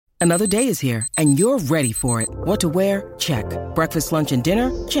Another day is here, and you're ready for it. What to wear? Check. Breakfast, lunch, and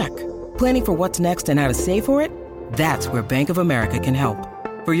dinner? Check. Planning for what's next and how to save for it? That's where Bank of America can help.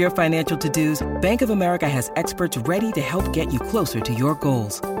 For your financial to-dos, Bank of America has experts ready to help get you closer to your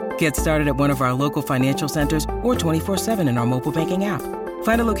goals. Get started at one of our local financial centers or 24/7 in our mobile banking app.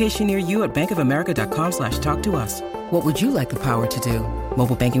 Find a location near you at bankofamerica.com/talktous. What would you like the power to do?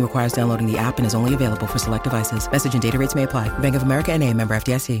 Mobile banking requires downloading the app and is only available for select devices. Message and data rates may apply. Bank of America N.A., member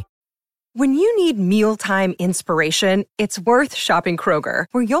FDIC. When you need mealtime inspiration, it's worth shopping Kroger,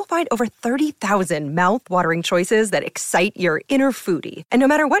 where you'll find over 30,000 mouth-watering choices that excite your inner foodie. And no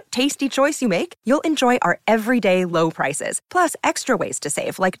matter what tasty choice you make, you'll enjoy our everyday low prices, plus extra ways to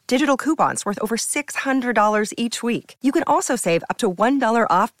save, like digital coupons worth over $600 each week. You can also save up to $1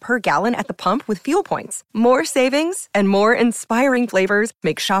 off per gallon at the pump with fuel points. More savings and more inspiring flavors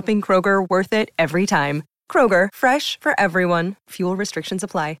make shopping Kroger worth it every time. Kroger, fresh for everyone. Fuel restrictions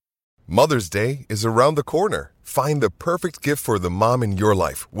apply. Mother's Day is around the corner. Find the perfect gift for the mom in your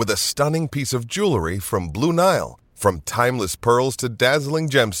life with a stunning piece of jewelry from Blue Nile. From timeless pearls to dazzling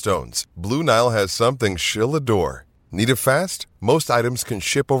gemstones, Blue Nile has something she'll adore. Need it fast? Most items can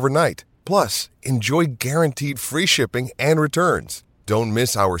ship overnight. Plus, enjoy guaranteed free shipping and returns. Don't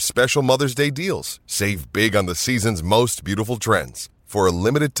miss our special Mother's Day deals. Save big on the season's most beautiful trends. For a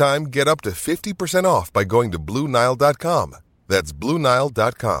limited time, get up to 50% off by going to BlueNile.com. That's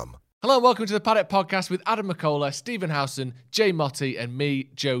BlueNile.com. Hello and welcome to the Paddock Podcast with Adam McCullough, Stephen Howson, Jay Motti and me,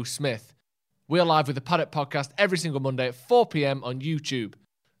 Joe Smith. We are live with the Paddock Podcast every single Monday at 4 p.m. on YouTube.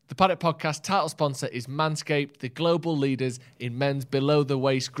 The Paddock Podcast title sponsor is Manscaped, the global leaders in men's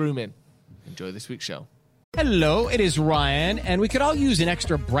below-the-waist grooming. Enjoy this week's show. Hello, it is Ryan, and we could all use an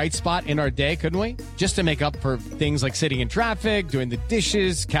extra bright spot in our day, couldn't we? Just to make up for things like sitting in traffic, doing the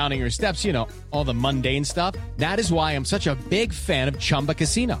dishes, counting your steps, you know, all the mundane stuff. That is why I'm such a big fan of Chumba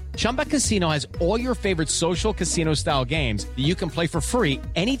Casino. Chumba Casino has all your favorite social casino-style games that you can play for free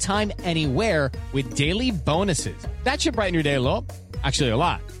anytime, anywhere with daily bonuses. That should brighten your day a little. Actually, a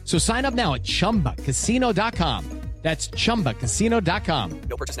lot. So sign up now at ChumbaCasino.com. That's ChumbaCasino.com.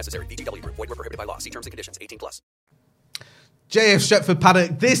 No purchase necessary. VGW Group. Void where prohibited by law. See terms and conditions. 18+. JF Stretford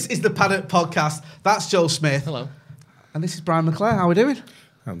Paddock. This is the Paddock Podcast. That's Joe Smith. Hello. And this is Brian McClare. How are we doing?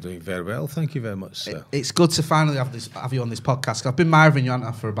 I'm doing very well. Thank you very much, sir. It's good to finally have you on this podcast. I've been marrying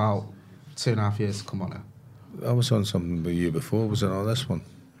you, for about 2.5 years. Come on now. I was on something with you before. Was it on this one?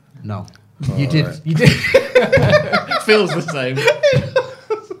 No. Oh, you did. Right. You did. Feels the same.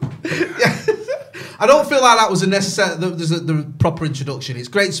 Yeah. I don't feel like that was a necessary. There's the proper introduction. It's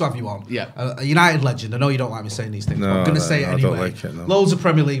great to have you on. Yeah. A United legend. I know you don't like me saying these things, but I'm going to say it anyway. I don't like it, no. Loads of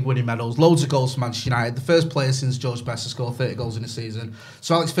Premier League winning medals, loads of goals for Manchester United. The first player since George Best to score 30 goals in a season.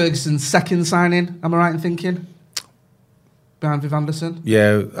 So Alex Ferguson's second signing, am I right in thinking? Behind Viv Anderson?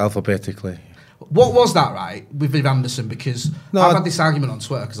 Yeah, alphabetically. What was that, right, with Viv Anderson? Because I've had this argument on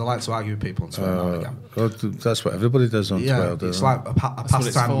Twitter, because I like to argue with people on Twitter now and again. Well, that's what everybody does on Twitter. It's like a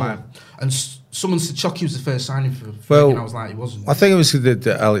pastime of mine. And someone said Chucky was the first signing for and I was like, he wasn't. I think it was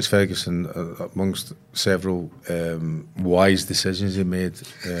the Alex Ferguson, amongst several wise decisions he made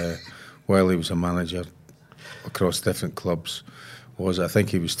while he was a manager across different clubs, I think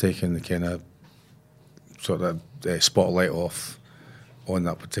he was taking the kind of sort of spotlight off on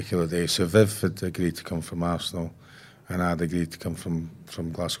that particular day. So Viv had agreed to come from Arsenal and I'd agreed to come from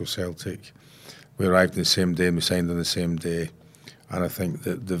Glasgow Celtic. We arrived on the same day and we signed on the same day, and I think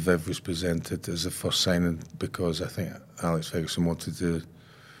that the Viv was presented as the first signing because I think Alex Ferguson wanted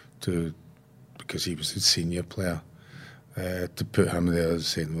to because he was a senior player, to put him there as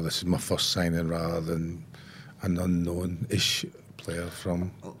saying, well, this is my first signing rather than an unknown-ish player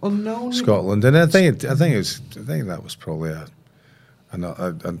from Scotland. And I think that was probably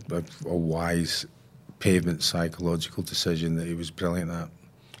a wise pavement psychological decision that he was brilliant at.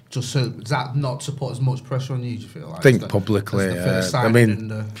 Just so does that not to put as much pressure on you? Do you feel like? I think publicly, I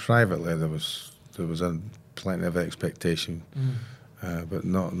mean, privately there was plenty of expectation, but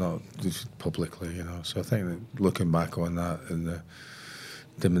not publicly, you know. So I think that looking back on that in the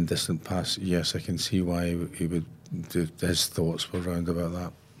dim and distant past, yes, I can see why he would. His thoughts were round about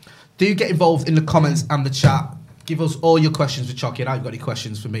that. Do you get involved in the comments and the chat? Give us all your questions for Chucky. Now you've got any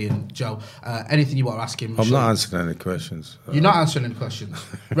questions for me and Joe? Anything you want to ask him? I'm not answering any questions. You're not answering any questions,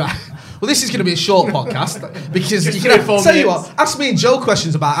 right? Well, this is going to be a short podcast because you can tell you what. Ask me and Joe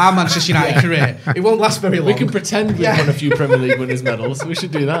questions about our Manchester United career. It won't last very long. We can pretend we've won a few Premier League winners' medals. We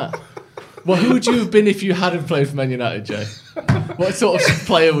should do that. Well, who would you have been if you hadn't played for Man United, Jay? What sort of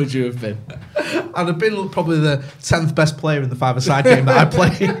player would you have been? I'd have been probably the 10th best player in the five-a-side game that I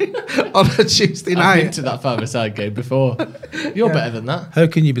played. on a Tuesday night. I've been to that five-a-side game before. You're better than that. How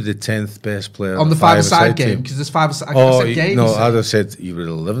can you be the 10th best player On the five-a-side game, because there's five-a-side. Game, no, I'd have said you were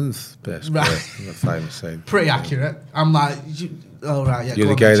the 11th best player on the five-a-side. Pretty accurate. I'm like, right, yeah. You're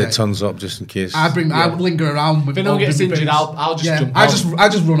the guy that turns up just in case. I would linger around. If anyone gets injured, I'll just jump on. I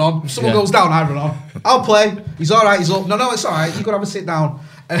just run on. If someone goes down, I run on. I'll play. He's all right. He's up. No, it's all right. You've got to have a sit down.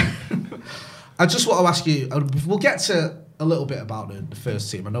 I just want to ask you, we'll get to a little bit about the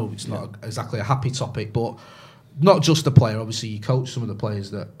first team. I know it's not exactly a happy topic, but not just the player. Obviously, you coach some of the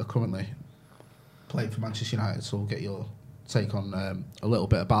players that are currently playing for Manchester United, so we'll get your take on a little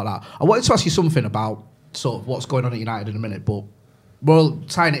bit about that. I wanted to ask you something about sort of what's going on at United in a minute, but we're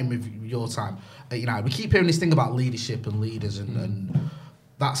tying it in with your time at United. We keep hearing this thing about leadership and leaders, and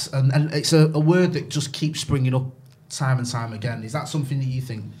that's and it's a word that just keeps springing up time and time again. Is that something that you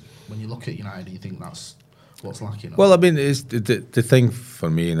think, when you look at United, you think that's what's lacking? Well, I mean, it's the thing for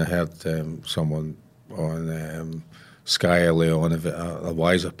me, and I heard someone on Sky earlier on, a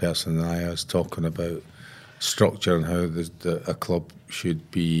wiser person than I was, talking about structure and how a club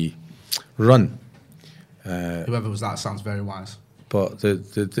should be run. Whoever was that sounds very wise. But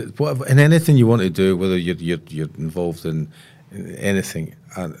whatever, in anything you want to do, whether you're involved in anything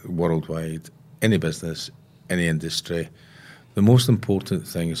worldwide, any business, any industry, the most important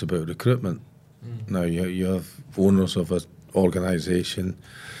thing is about recruitment. Now you have owners of an organisation;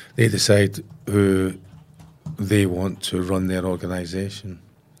 they decide who they want to run their organisation,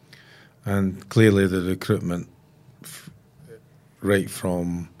 and clearly the recruitment, right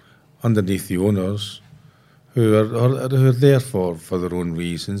from underneath the owners, who are there for their own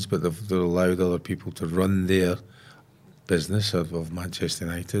reasons, but they've allowed other people to run their business of Manchester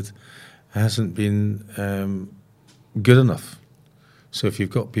United, hasn't been good enough. So if you've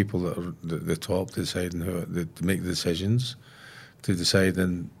got people that are at the top deciding to make the decisions, to decide,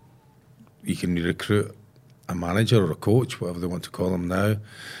 then you can recruit a manager or a coach, whatever they want to call them now.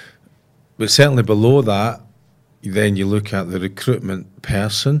 But certainly below that, then you look at the recruitment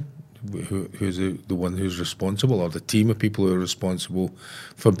person, who's the one who's responsible, or the team of people who are responsible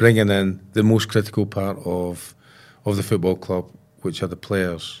for bringing in the most critical part of the football club, which are the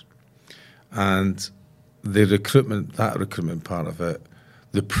players. And that recruitment part of it,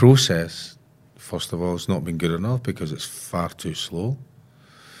 the process, first of all, has not been good enough because it's far too slow.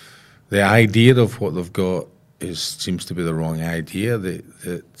 The idea of what they've got seems to be the wrong idea.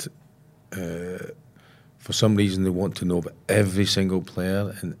 That for some reason they want to know about every single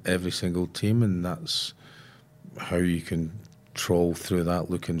player in every single team, and that's how you can troll through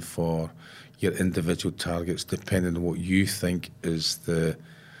that, looking for your individual targets depending on what you think is the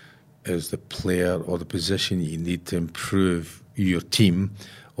player or the position you need to improve your team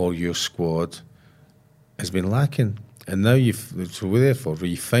or your squad has been lacking. And now you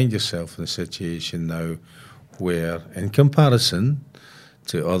find yourself in a situation now where, in comparison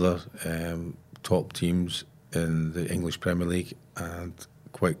to other top teams in the English Premier League and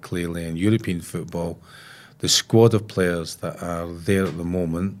quite clearly in European football, the squad of players that are there at the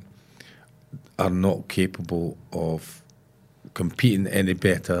moment are not capable of competing any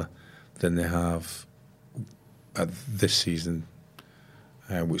better than they have at this season,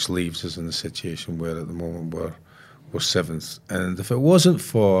 which leaves us in a situation where at the moment we're seventh. And if it wasn't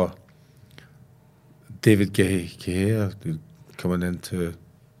for David Gea coming into,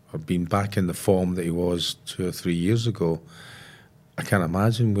 or being back in the form that he was 2 or 3 years ago, I can't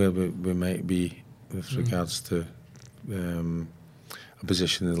imagine where we might be with regards to a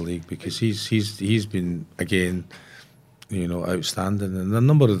position in the league, because he's been, again, outstanding. And a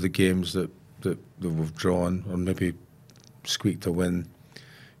number of the games that we've drawn or maybe squeaked a win,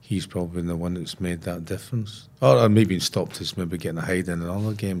 he's probably the one that's made that difference. Or maybe stopped us maybe getting a hide in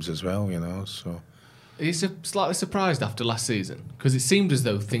other games as well, so. Are you slightly surprised after last season? Because it seemed as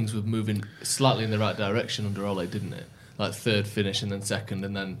though things were moving slightly in the right direction under Ole, didn't it? Like third finish and then second,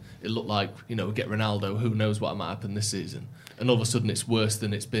 and then it looked like, we get Ronaldo, who knows what might happen this season. And all of a sudden it's worse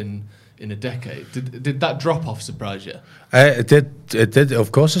than it's been in a decade. Did that drop-off surprise you? It did.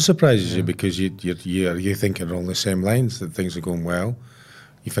 Of course it surprises you, because you're thinking along the same lines, that things are going well.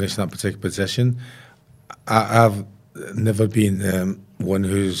 You finish in that particular position. I've never been one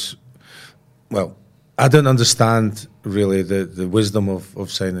who's... Well, I don't understand really the wisdom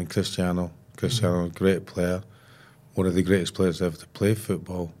of signing Cristiano. Cristiano, a great player, one of the greatest players ever to play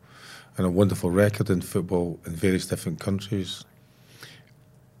football, and a wonderful record in football in various different countries.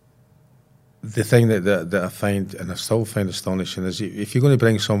 The thing that I find, and I still find astonishing, is if you're going to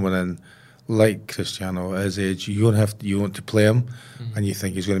bring someone in like Cristiano at his age, you want to play him, and you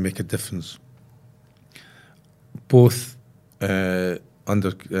think he's going to make a difference. Both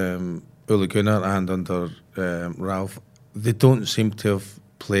under Ole Gunnar and under Ralph, they don't seem to have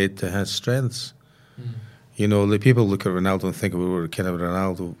played to his strengths. You know, the people look at Ronaldo and think about what kind of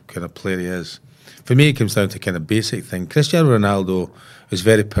Ronaldo kind of player he is. For me, it comes down to kind of basic thing. Cristiano Ronaldo is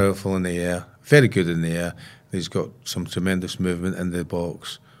very powerful in the air, very good in the air. He's got some tremendous movement in the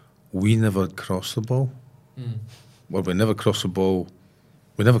box. We never cross the ball. Well, we never cross the ball.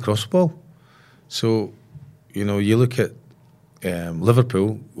 We never cross the ball. So, you know, you look at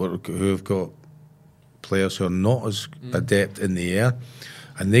Liverpool, who have got players who are not as adept in the air,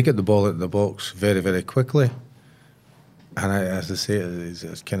 and they get the ball out of the box very, very quickly. And as I say,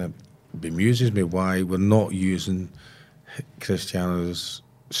 it kind of bemuses me why we're not using Cristiano's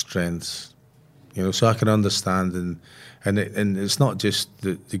strengths. You know, so I can understand, and it's not just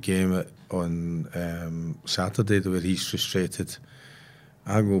the game on Saturday where he's frustrated.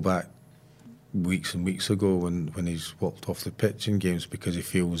 I go back weeks and weeks ago when he's walked off the pitch in games because he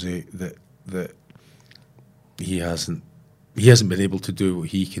feels that he hasn't been able to do what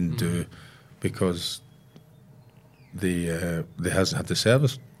he can do because they hasn't had the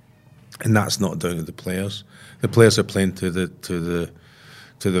service, and that's not down to the players. The players are playing to the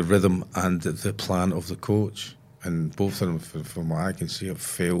rhythm and the plan of the coach, and both of them, from what I can see, have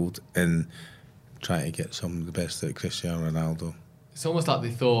failed in trying to get some of the best out of Cristiano Ronaldo. It's almost like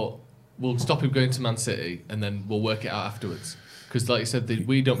they thought, we'll stop him going to Man City and then we'll work it out afterwards. Because, like you said,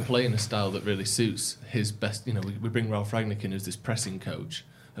 we don't play in a style that really suits his best. You know, we bring Ralf Rangnick in as this pressing coach,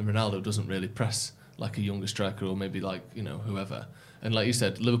 and Ronaldo doesn't really press like a younger striker or maybe like, you know, whoever. And like you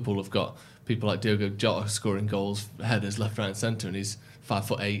said, Liverpool have got people like Diogo Jota scoring goals, headers left, right, and centre, and he's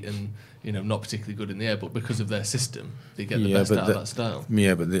 5'8" and, you know, not particularly good in the air. But because of their system, they get the best out of that style.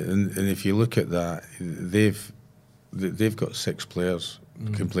 Yeah, but and if you look at that, they've got 6 players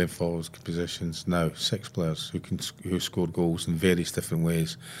who can play forward positions now. 6 players who score goals in various different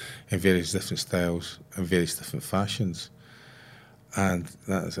ways, in various different styles, and various different fashions. And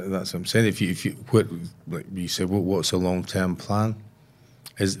that's what I'm saying. If you like you said, what's the long term plan?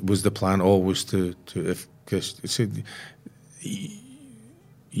 Was the plan always to if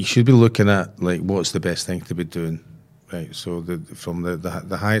you should be looking at like what's the best thing to be doing, right? So from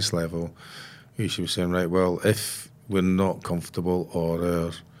the highest level, you should be saying, right, well, if we're not comfortable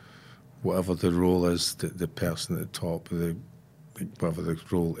or whatever the role is, the person at the top,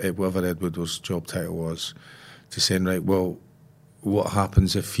 whatever Ed Woodward's job title was, to saying, right, well, what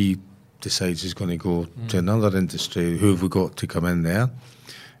happens if he decides he's going to go to another industry? Who have we got to come in there?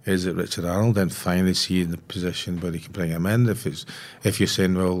 Is it Richard Arnold? Then finally see in the position where he can bring him in. If you're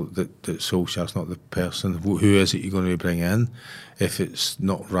saying, well, that Solskjaer's not the person, who is it you're going to bring in? If it's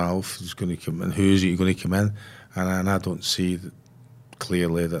not Ralph who's going to come in, who is it you're going to come in? And I don't see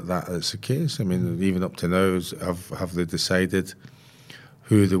clearly that is the case. I mean, even up to now, have they decided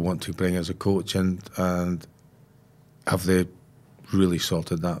who they want to bring as a coach, and have they really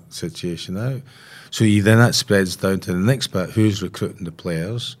sorted that situation out? So then that spreads down to the next bit: who's recruiting the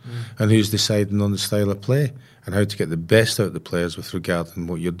players, and who's deciding on the style of play and how to get the best out of the players with regard to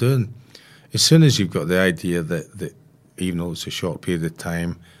what you're doing. As soon as you've got the idea that even though it's a short period of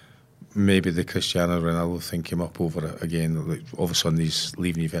time, maybe the Cristiano Ronaldo thing came up over it again. Like, all of a sudden he's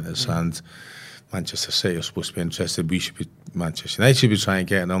leaving Juventus and Manchester City are supposed to be interested. Manchester United should be trying to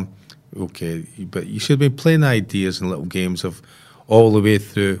get him. Okay, but you should be playing ideas and little games of all the way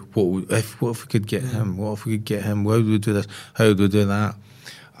through. What if we could get him? What if we could get him? How do we do this? How do we do that?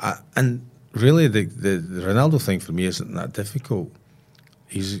 And really, the Ronaldo thing for me isn't that difficult.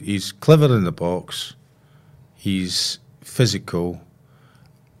 He's clever in the box. He's physical.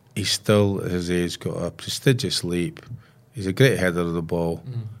 He's still, at his age, got a prestigious leap. He's a great header of the ball.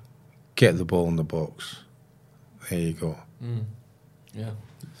 Get the ball in the box. There you go. Yeah.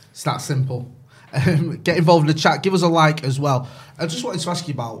 It's that simple. Get involved in the chat. Give us a like as well. I just wanted to ask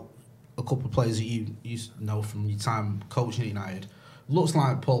you about a couple of players that you know from your time coaching at United. Looks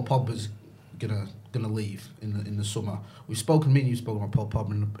like Paul Pogba's gonna leave in the summer. You've spoken about Paul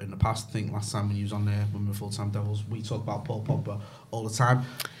Pogba in the past. I think last time when you was on there when we were full-time Devils, we talk about Paul Pogba all the time.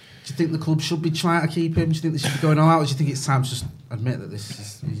 Do you think the club should be trying to keep him? Do you think they should be going all out? Or do you think it's time to just admit that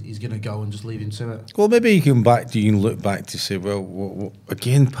he's going to go and just leave him to it? Well, maybe you can look back to say, well,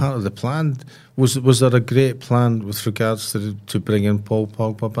 again, part of the plan was there a great plan with regards to bring in Paul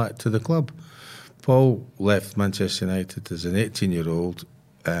Pogba back to the club? Paul left Manchester United as an 18-year-old,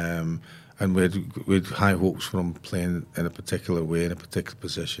 and we had high hopes for him playing in a particular way, in a particular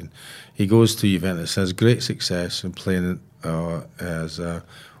position. He goes to Juventus, has great success in playing as a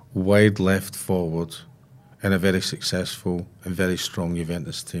wide left forward in a very successful and very strong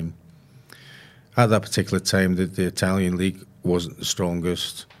Juventus team. At that particular time, the Italian league wasn't the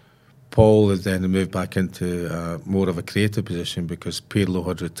strongest. Paul had then moved back into more of a creative position because Pirlo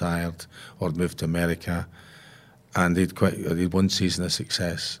had retired or had moved to America, and he'd one season of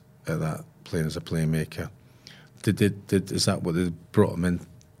success at that, playing as a playmaker. Is that what they brought him in?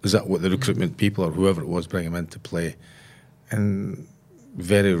 Is that what the recruitment people or whoever it was bring him in to play? And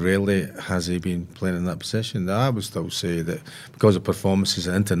very rarely has he been playing in that position. Now, I would still say that because of performances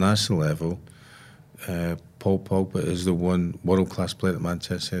at international level, Paul Pogba is the one world-class player that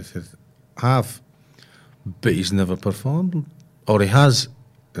Manchester United have, but he's never performed. Or he has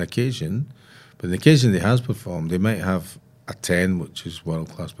an occasion, but the occasion he has performed, he might have a 10, which is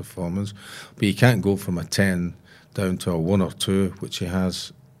world-class performance, but you can't go from a 10 down to a 1 or 2, which he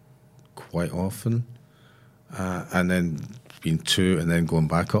has quite often, and then being 2 and then going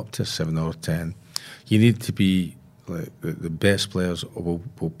back up to 7 or 10. You need to be like the best players will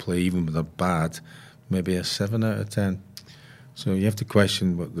play even when they're bad, maybe a 7 out of 10. So you have to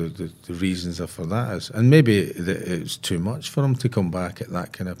question what the reasons are for that is. And maybe it's too much for him to come back at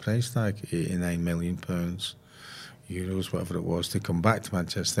that kind of price tag, £89 million, euros, whatever it was, to come back to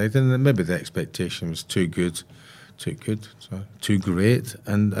Manchester United. And maybe the expectation was too great,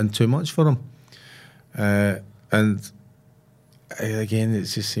 and too much for him. And again, it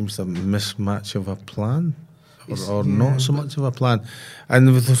just seems a mismatch of a plan, or not so much of a plan.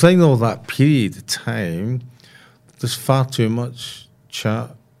 And with the thing, all that period of time, there's far too much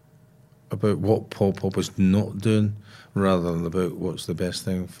chat about what Paul Pogba's not doing rather than about what's the best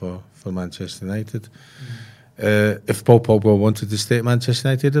thing for Manchester United. If Paul Pogba wanted to stay at Manchester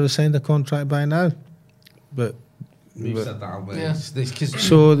United, he'd have signed a contract by now. But We've said that, haven't we? Yeah.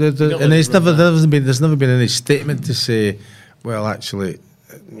 So there's never been any statement to say, well, actually,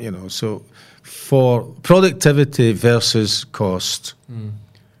 so for productivity versus cost,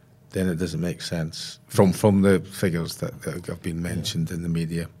 then it doesn't make sense from the figures that have been mentioned in the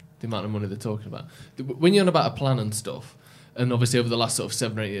media. The amount of money they're talking about. When you're on about a plan and stuff, and obviously over the last sort of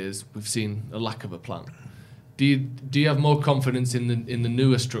 7 or 8 years, we've seen a lack of a plan. Do you have more confidence in the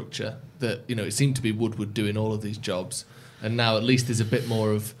newer structure that, it seemed to be Woodward doing all of these jobs, and now at least there's a bit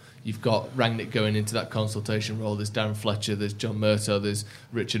more of, you've got Rangnick going into that consultation role, there's Darren Fletcher, there's John Murtough, there's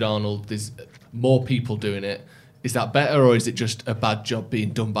Richard Arnold, there's more people doing it. Is that better, or is it just a bad job being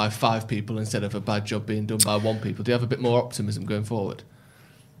done by 5 people instead of a bad job being done by 1 people? Do you have a bit more optimism going forward?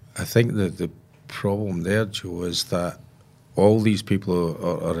 I think that the problem there, Joe, is that all these people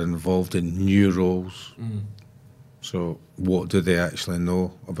are involved in new roles. So what do they actually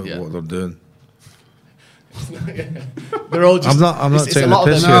know about what they're doing? They're all just. I'm not taking the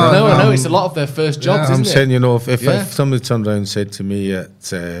piss here. No, it's a lot of their first jobs. I'm isn't saying, it? if somebody turned around and said to me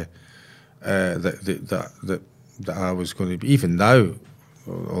that I was going to be, even now,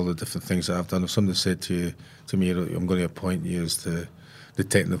 all the different things that I've done. If somebody said to me, I'm going to appoint you as the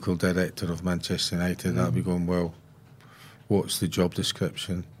technical director of Manchester United, I'd be going, well, what's the job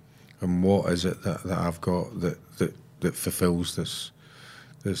description, and what is it that I've got that fulfills this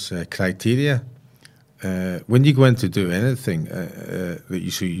criteria? When you go in to do anything, that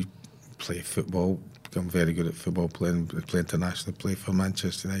you play football, become very good at football, play international, play for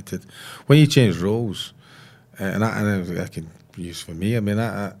Manchester United. When you change roles, and I can use for me. I mean,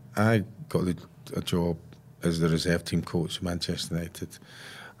 I got a job as the reserve team coach at Manchester United,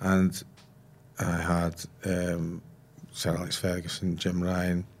 and I had Sir Alex Ferguson, Jim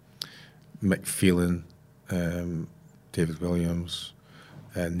Ryan, Mick Phelan, David Williams,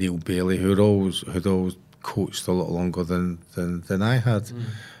 Neil Bailey, who'd always coached a lot longer than I had.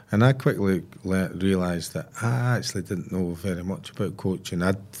 And I quickly realised that I actually didn't know very much about coaching.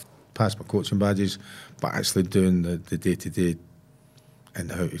 I'd passed my coaching badges, but actually doing the day-to-day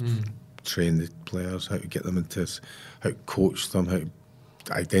and how to train the players, how to get them into this, how to coach them, how to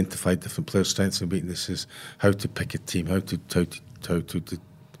identify different players' strengths and weaknesses, how to pick a team, how to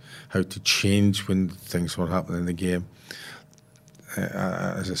change when things were happening in the game.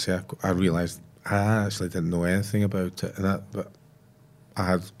 As I say, I realised I actually didn't know anything about it, but I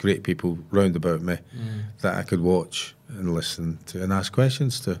had great people round about me that I could watch and listen to and ask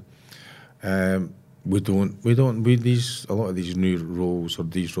questions to. A lot of these new roles or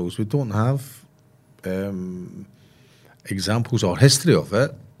these roles, we don't have examples or history of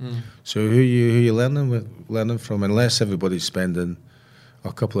it. So who you learning from? Unless everybody's spending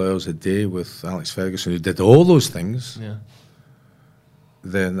a couple of hours a day with Alex Ferguson, who did all those things,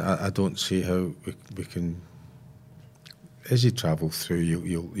 then I don't see how we can. As you travel through,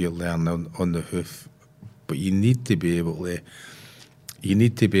 you'll learn on the hoof, but you need to be able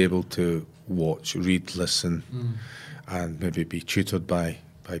to watch, read, listen, and maybe be tutored by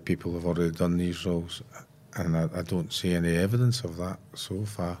people who've already done these roles. and I don't see any evidence of that so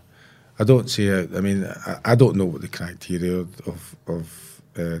far. I don't see it. I mean, I don't know what the criteria of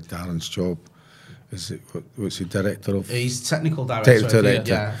Darren's job is. What's he director of? He's technical director. Technical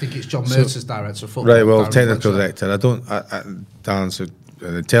director. Yeah, I think it's John Mercer's director of football. Right. Well, Darren technical Fletcher. director. Darren's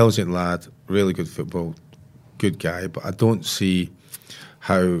an intelligent lad, really good football, good guy, but I don't see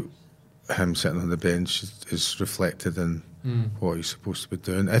how him sitting on the bench is reflected in what he's supposed to be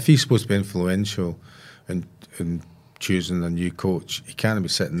doing. If he's supposed to be influential in choosing a new coach, he can't be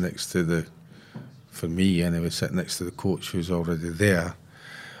sitting next to for me anyway, sitting next to the coach who's already there,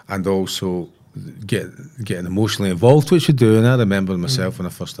 and also getting emotionally involved, which you do. And I remember myself when I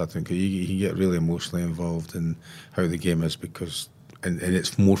first started, you get really emotionally involved in how the game is, because and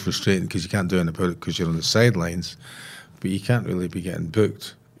it's more frustrating because you can't do anything about it because you're on the sidelines, but you can't really be getting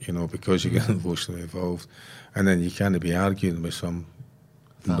booked, because you get emotionally involved, and then you can't be arguing with some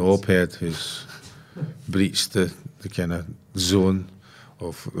knobhead who's breached the kind of zone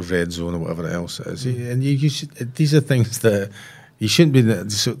of red zone or whatever else it is. And you should, these are things that you shouldn't be.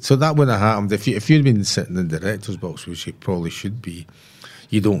 So that wouldn't have happened if you'd been sitting in the director's box, which you probably should be.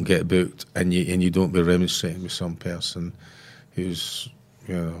 You don't get booked, and you don't be remonstrating with some person who's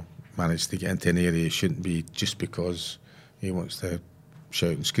managed to get into an area he shouldn't be just because he wants to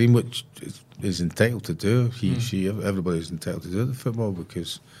shout and scream, which is entitled to do. She, everybody's entitled to do the football,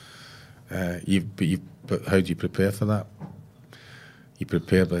 because but how do you prepare for that? You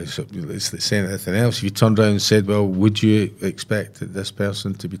prepare by saying anything else. If you turned around and said, well, would you expect this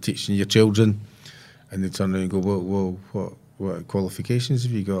person to be teaching your children? And they turn around and go, well, what qualifications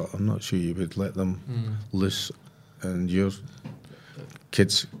have you got? I'm not sure you would let them loose in your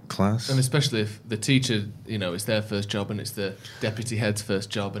kids' class. And especially if the teacher, it's their first job, and it's the deputy head's first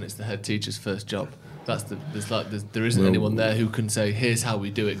job, and it's the head teacher's first job. There isn't anyone there who can say, here's how we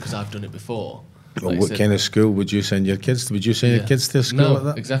do it, because I've done it before. Well, what kind of school would you send your kids to? Would you send your kids to a school like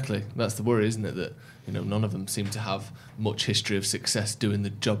that? Exactly. That's the worry, isn't it? That none of them seem to have much history of success doing the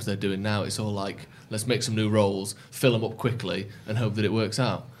jobs they're doing now. It's all like, let's make some new roles, fill them up quickly, and hope that it works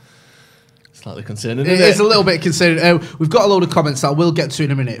out. Slightly concerning, isn't it? It is a little bit concerning. We've got a load of comments that we'll get to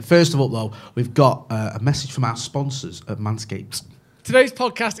in a minute. First of all, though, we've got a message from our sponsors at Manscaped. Today's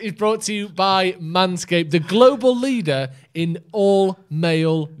podcast is brought to you by Manscaped, the global leader in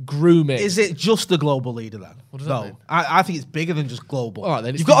all-male grooming. Is it just the global leader then? What does that mean? I think it's bigger than just global. All right,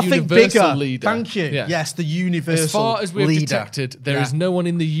 then. You've got to think bigger. Leader. Thank you. Yeah. Yes, the universal leader. As far as we've detected, there is no one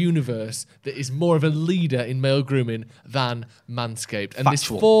in the universe that is more of a leader in male grooming than Manscaped. And there's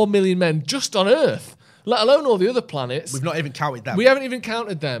 4 million men just on Earth, let alone all the other planets. We've not even counted them. We haven't even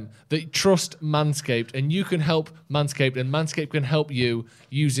counted them that trust Manscaped, and you can help Manscaped, and Manscaped can help you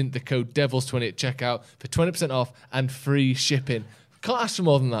using the code DEVILS20 at checkout for 20% off and free shipping. Can't ask for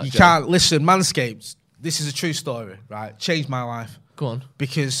more than that. You Joe. can't. Listen, Manscaped, this is a true story, right? Changed my life. Go on.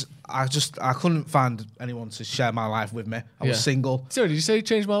 Because I couldn't find anyone to share my life with me. I was single. Sorry, did you say you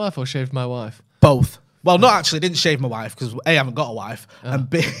changed my life or shaved my wife? Both. Well, not actually. Didn't shave my wife because A, I haven't got a wife, and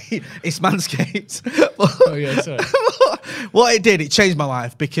B, it's Manscaped. Oh yeah, sorry. What it did, it changed my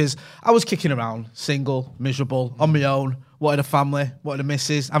life because I was kicking around, single, miserable, on my own, wanted a family, wanted a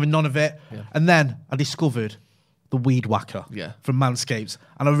missus, having none of it, and then I discovered the Weed Whacker from Manscaped,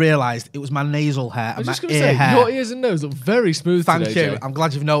 and I realised it was my nasal hair and my ear hair. Your ears and nose look very smooth Thank today, you. Jay. I'm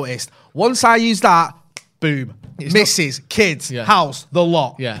glad you've noticed. Once I used that, boom. Misses, kids, house, the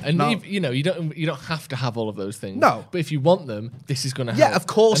lot. Yeah, and you don't have to have all of those things. No. But if you want them, this is going to help. Yeah, of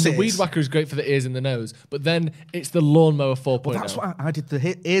course and it the is. Weed Whacker is great for the ears and the nose, but then it's the Lawnmower 4.0. Well, that's what I did,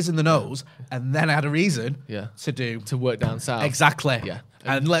 the ears and the nose, and then I had a reason to work down south. Exactly. Yeah.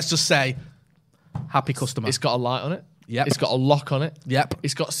 And let's just say, happy customer. It's got a light on it. Yep. It's got a lock on it. Yep.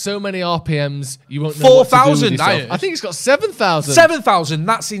 It's got so many RPMs, you won't know what to do with 4,000, yourself. I think it's got 7,000. 7,000,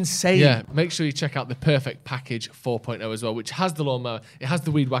 that's insane. Yeah, make sure you check out the Perfect Package 4.0 as well, which has the lawnmower, it has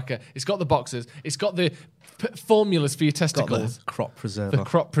the Weed Whacker, it's got the boxers, it's got the formulas for your testicles. The crop preserver. The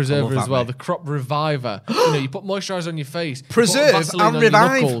crop preserver as well, the crop reviver. You put moisturiser on your face, preserve you put Vaseline and on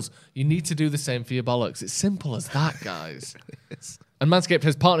revive. Your knuckles. You need to do the same for your bollocks. It's simple as that, guys. And Manscaped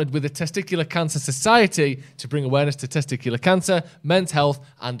has partnered with the Testicular Cancer Society to bring awareness to testicular cancer, men's health,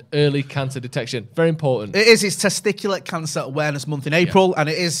 and early cancer detection. Very important. It is. It's Testicular Cancer Awareness Month in April, and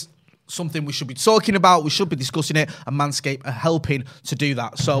it is something we should be talking about. We should be discussing it, and Manscaped are helping to do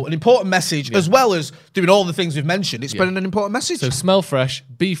that. So an important message, as well as doing all the things we've mentioned, it's spreading an important message. So smell fresh,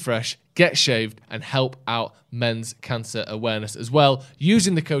 be fresh, get shaved, and help out men's cancer awareness as well.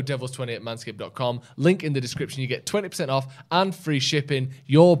 Using the code DEVILS20 at manscaped.com. Link in the description. You get 20% off and free shipping.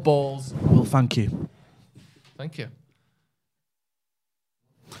 Your balls. Well, thank you. Thank you.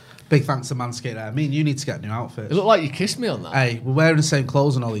 Big thanks to Manscaped there. Me and you need to get new outfits. It looked like you kissed me on that. Hey, we're wearing the same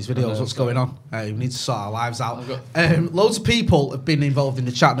clothes in all these videos. know, What's sorry. going on? Hey, we need to sort our lives out. Loads of people have been involved in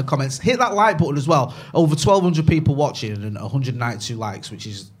the chat and the comments. Hit that like button as well. Over 1,200 people watching and 192 likes, which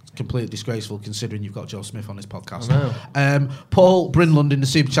is completely disgraceful considering you've got Joe Smith on this podcast. I know. Paul Brinlund in the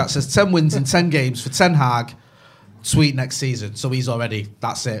super chat says 10 wins in 10 games for Ten Hag. Sweet next season. So he's already,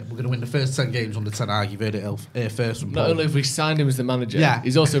 that's it. We're going to win the first 10 games under Ten Hag. You've heard it here first from Paul. Not only have we signed him as the manager, Yeah.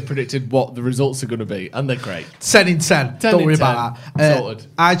 he's also predicted what the results are going to be, and they're great. 10 in 10. 10 Don't in worry 10. about that. Sorted.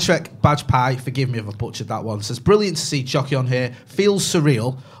 iTrek Badge Pie, forgive me if I butchered that one, says, brilliant to see Chucky on here. Feels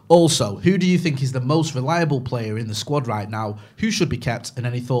surreal. Also, who do you think is the most reliable player in the squad right now? Who should be kept? And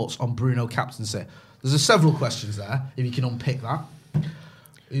any thoughts on Bruno captaincy? There's several questions there, if you can unpick that.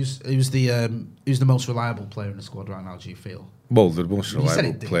 Who's the most reliable player in the squad right now, do you feel? Well, the most You said reliable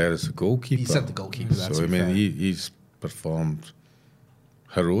it, didn't player is the goalkeeper. You said the goalkeeper there, So, to I be mean, fair. he's performed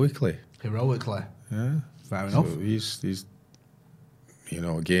heroically. Heroically. Yeah. Fair enough. So he's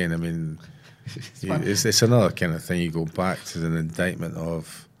again, I mean, it's another kind of thing. You go back to the indictment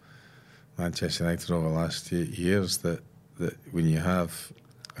of Manchester United over the last 8 years that when you have,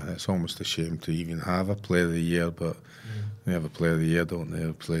 and it's almost a shame to even have a Player of the Year, but they have a Player of the Year, don't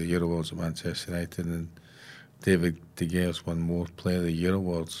they? Player of the Year awards at Manchester United, and David De Gea's won more Player of the Year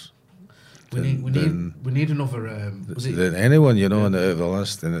awards. We need another. Than anyone, in the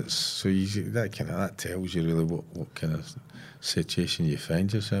list, and it's so easy. That tells you really what kind of situation you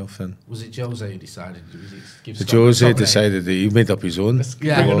find yourself in. Was it Jose who decided? Jose decided that he made up his own.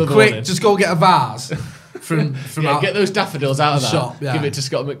 Yeah, Another quick, one. just go get a vase from out. Get those daffodils out of that. Shop, yeah. Give it to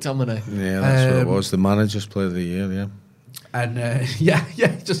Scott McTominay. Yeah, that's what it was. The manager's Player of the Year, yeah. And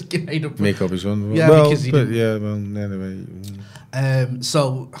just get made up. Make up his own. Yeah, well, because he but didn't. anyway.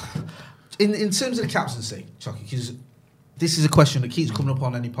 So, in terms of the captaincy, Chucky, because this is a question that keeps coming up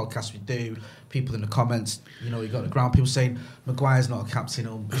on any podcast we do. People in the comments, you got the ground people saying Maguire's not a captain,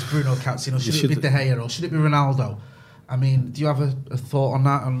 or is Bruno a captain, or should it be De Gea, or should it be Ronaldo? I mean, do you have a thought on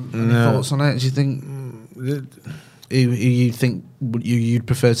that? Any thoughts on it? Do you think who you think you'd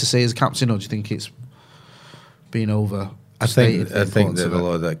prefer to see as captain, or do you think it's been over? I think that a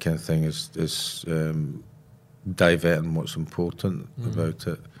lot of that kind of thing is diverting what's important about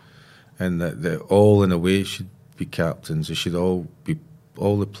it, and that all in a way should be captains. They should all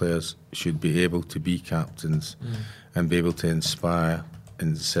the players should be able to be captains and be able to inspire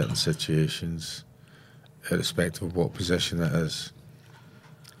in certain situations, irrespective of what position it is.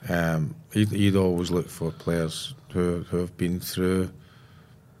 You'd always look for players who have been through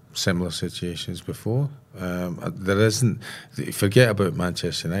similar situations before. There isn't. Forget about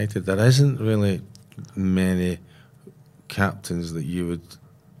Manchester United. There isn't really many captains that you would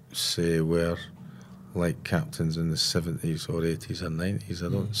say were like captains in the 70s or 80s or 90s. I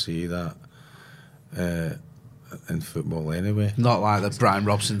don't see that in football anyway. Not like the Brian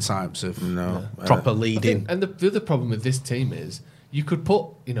Robson types of proper leading. And the other problem with this team is you could put,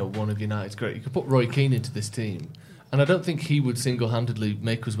 one of United's great. You could put Roy Keane into this team, and I don't think he would single-handedly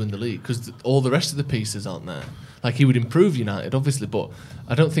make us win the league because all the rest of the pieces aren't there. Like, he would improve United, obviously, but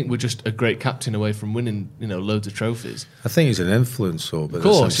I don't think we're just a great captain away from winning, loads of trophies. I think he's an influence, though. But of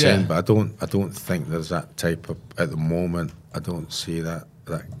course, that's what I'm saying, but I don't think there's that type of at the moment. I don't see that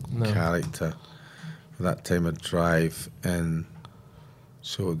character, that time of drive, and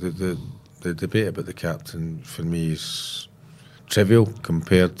so the debate about the captain for me is trivial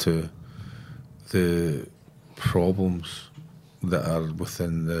compared to the problems that are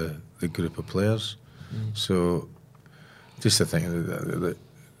within the group of players. So, just to think that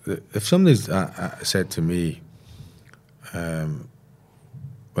if somebody's said to me,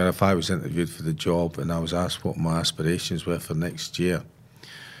 if I was interviewed for the job and I was asked what my aspirations were for next year,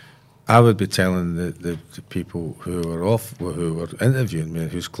 I would be telling the people who were interviewing me,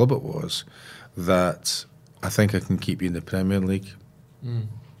 whose club it was, that I think I can keep you in the Premier League.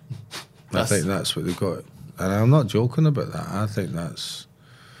 I think that's what they've got, and I'm not joking about that. I think that's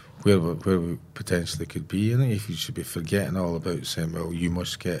where we potentially could be. I think if you should be forgetting all about saying, well, you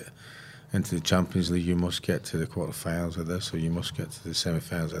must get into the Champions League, you must get to the quarterfinals of this, or you must get to the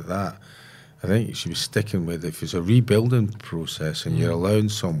semi-finals of that. I think you should be sticking with, if it's a rebuilding process and you're allowing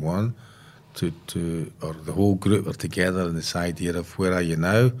someone to or the whole group are together in this idea of where are you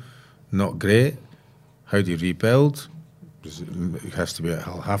now? Not great. How do you rebuild? It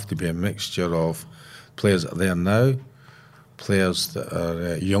will have to be a mixture of players that are there now, players that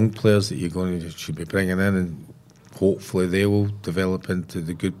are young players that should be bringing in, and hopefully they will develop into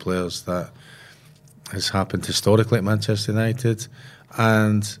the good players that has happened historically at Manchester United.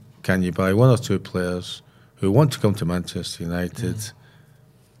 And can you buy one or two players who want to come to Manchester United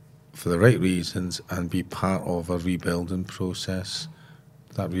for the right reasons and be part of a rebuilding process.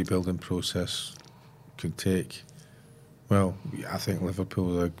 That rebuilding process could take, well, I think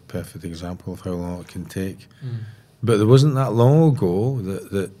Liverpool are a perfect example of how long it can take. But there wasn't that long ago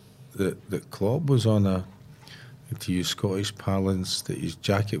that Klopp was on a, to use Scottish parlance, that his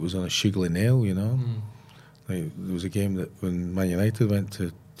jacket was on a shugly nail, you know. Like, there was a game that when Man United went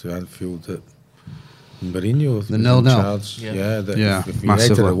to Anfield that Mourinho was in 0-0. charge. Yeah, if United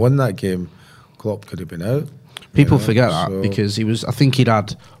massively. had won that game, Klopp could have been out. People you know, forget that so- because I think he'd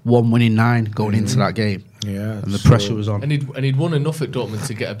had 1 win in 9 going into that game. Yeah, And the so- pressure was on. And he'd won enough at Dortmund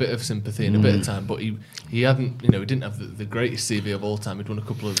to get a bit of sympathy and a bit of time, but he hadn't, he didn't have the greatest CV of all time. He'd won a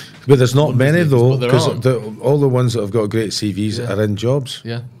couple of. But there's not many Bundesligas, though, but there because aren't. all the ones that have got great CVs Yeah. are in jobs.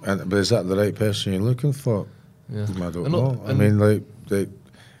 Yeah. But is that the right person you're looking for? Yeah. I don't And know. look, I and- mean, like,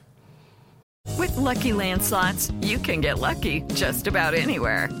 With Lucky Land Slots, you can get lucky just about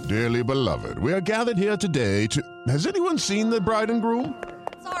anywhere. Dearly beloved, we are gathered here today to... Has anyone seen the bride and groom?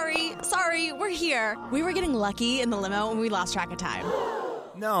 Sorry, we're here. We were getting lucky in the limo and we lost track of time.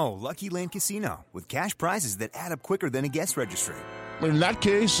 No, Lucky Land Casino, with cash prizes that add up quicker than a guest registry. In that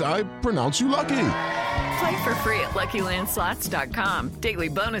case, I pronounce you lucky. Play for free at LuckyLandSlots.com. Daily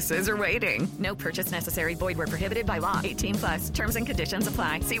bonuses are waiting. No purchase necessary. Void where prohibited by law. 18+. Terms and conditions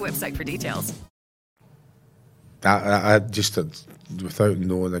apply. See website for details. I just, without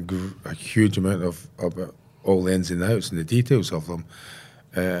knowing a huge amount of all the ins and outs and the details of them,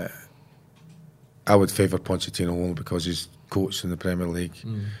 I would favour Pochettino only because he's coached in the Premier League,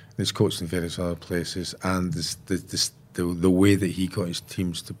 he's coached in various other places, and the way that he got his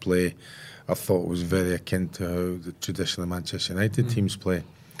teams to play, I thought was very akin to how the traditional Manchester United teams play.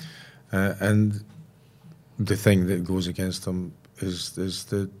 And the thing that goes against him is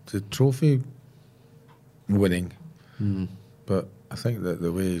the trophy winning. But I think that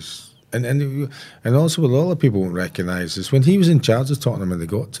the ways and also what a lot of people won't recognise is when he was in charge of Tottenham and they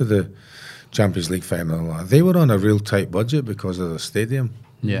got to the Champions League final, they were on a real tight budget because of the stadium.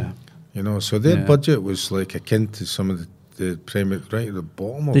 Yeah. You know, so their budget was like akin to some of the Premier, right at the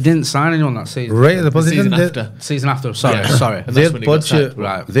bottom of. They didn't sign anyone that season. Right at the bottom. Season after. Sorry. And Their that's when he got budget, sacked.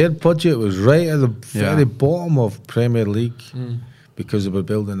 Right. their budget was right at the very bottom of Premier League because they were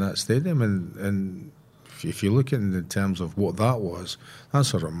building that stadium, and if you look at it in terms of what that was,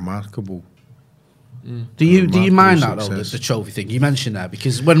 that's a remarkable. Do you mind that though, success. the trophy thing you mentioned there?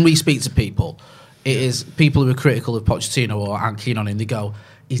 Because when we speak to people, it is people who are critical of Pochettino or aren't keen on him. They go,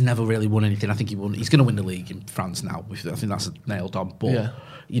 he's never really won anything. I think he's going to win the league in France now. I think that's nailed on. But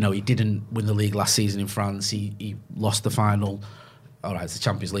he didn't win the league last season in France. He lost the final. All right, it's the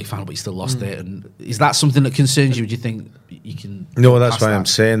Champions League final, but he still lost it. And is that something that concerns you? Do you think you can? No, that's pass why that? I'm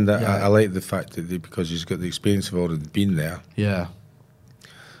saying that. Yeah. I like the fact that because he's got the experience of already been there. Yeah.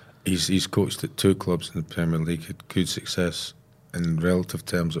 He's coached at 2 clubs in the Premier League, had good success in relative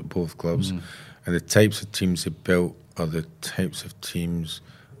terms at both clubs, and the types of teams he built are the types of teams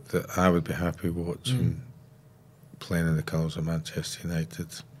that I would be happy watching playing in the colours of Manchester United.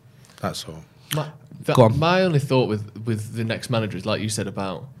 That's all. My only thought with the next manager is, like you said,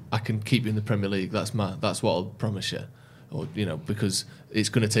 about I can keep you in the Premier League. That's what I'll promise you, or because it's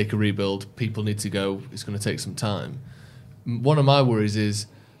going to take a rebuild. People need to go. It's going to take some time. One of my worries is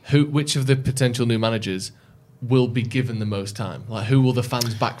which of the potential new managers will be given the most time. Like, who will the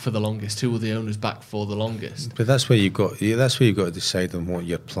fans back for the longest? Who will the owners back for the longest? But that's where you've got to decide on what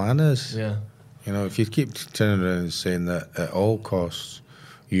your plan is. Yeah. If you keep turning around and saying that at all costs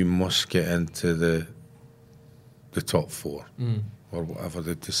you must get into the top 4 or whatever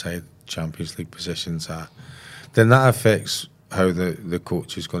they decide Champions League positions are, then that affects how the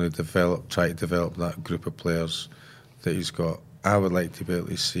coach is going to try to develop that group of players that he's got. I would like to be able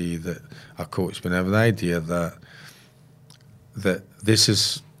to see that a coach would have an idea that this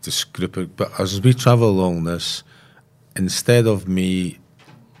is this group of, but as we travel along this, instead of me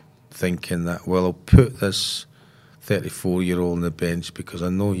thinking that, well, I'll put this 34-year-old on the bench because I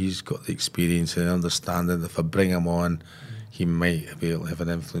know he's got the experience and understanding. If I bring him on, he might be able to have an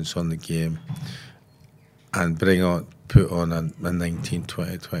influence on the game. And put on a 19,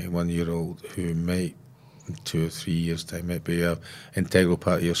 20, 21-year-old who might, in 2 or 3 years' time, might be an integral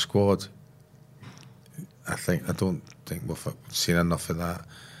part of your squad. I don't think we've seen enough of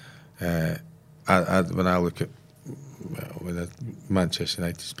that. When I look at when a Manchester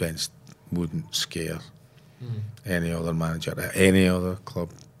United's bench wouldn't scare any other manager at any other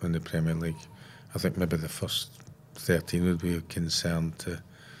club in the Premier League. I think maybe the first 13 would be a concern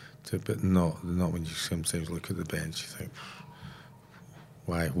but not when you sometimes look at the bench. You think,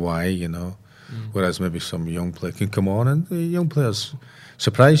 why? Whereas maybe some young player can come on and the young players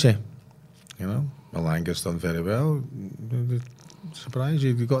surprise you. You know, Malanga's done very well. They surprise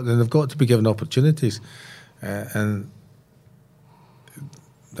you. They've got to be given opportunities, and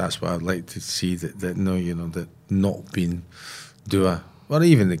that's what I'd like to see. That not being Dua, or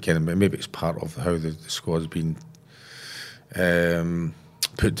even the kind of, maybe it's part of how the squad's been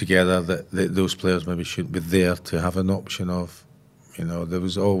put together. That those players maybe shouldn't be there to have an option of. You know, there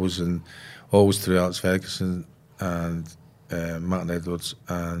was always through Alex Ferguson and Martin Edwards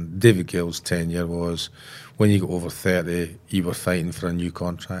and David Gill's tenure was when you got over 30, you were fighting for a new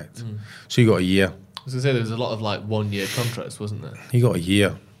contract. So you got a year. I was going to say there was a lot of 1-year contracts, wasn't there? You got a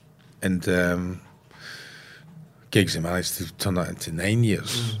year, and Giggs managed to turn that into 9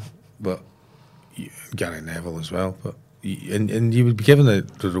 years. But Gary Neville as well. But and you would be given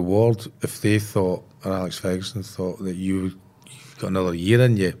the reward if they thought, or Alex Ferguson thought that you've got another year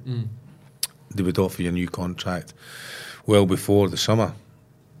in you. They would offer you a new contract well before the summer.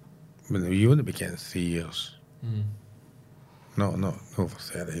 I mean, you wouldn't be getting 3 years. Not over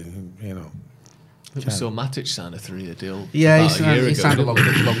 30, you know. I think we saw Matic sign a 3-year deal. Yeah, he signed a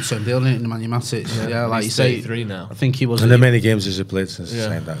long-term deal, didn't he, Nemanja Matic? Yeah, like you say, 33 now. I think he was. And how many games has he played since he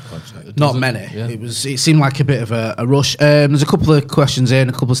signed that contract? Not many. Yeah. It seemed like a bit of a rush. There's a couple of questions here and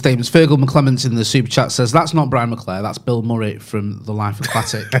a couple of statements. Fergal McClements in the super chat says, "That's not Brian McClare, that's Bill Murray from The Life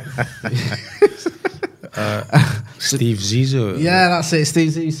Aquatic." Steve Zissou. Yeah, that's it.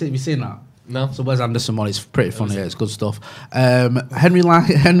 Steve Zissou. Have you seen that? No. So Wes Anderson one is pretty funny. It's good stuff. Henry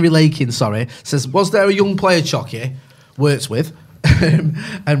Lakin, says, was there a young player Chocky worked with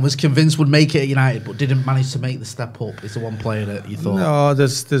and was convinced would make it at United, but didn't manage to make the step up? Is the one player that you thought? No,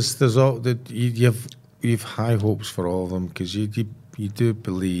 there's all that you've high hopes for all of them because you do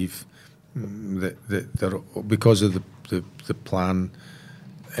believe that they're, because of the plan,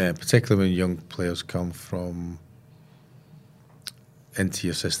 particularly when young players come from into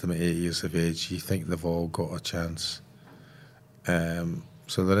your system at 8 years of age, you think they've all got a chance.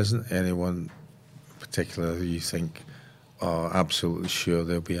 So there isn't anyone particular who you think, absolutely sure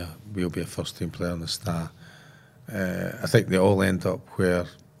will be a first team player on the Star. I think they all end up where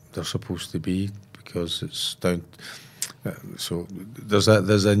they're supposed to be because it's down. So there's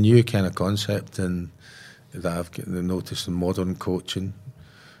a new kind of concept that I've noticed in modern coaching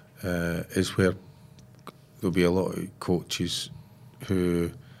is where there'll be a lot of coaches who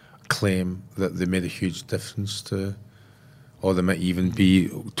claim that they made a huge difference to, or they might even be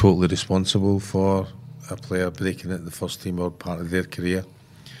totally responsible for a player breaking into the first team or part of their career.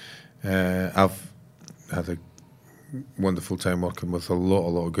 I've had a wonderful time working with a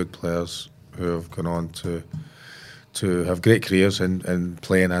lot of good players who have gone on to have great careers in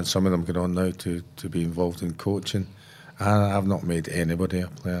playing, and some of them gone on now to be involved in coaching. And I've not made anybody a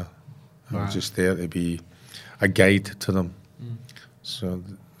player. I was just there to be a guide to them. So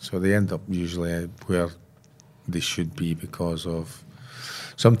they end up usually where they should be because of.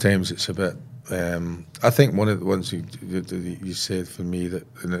 Sometimes it's a bit. I think one of the ones you said for me that,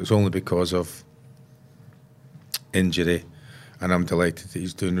 and it was only because of injury, and I'm delighted that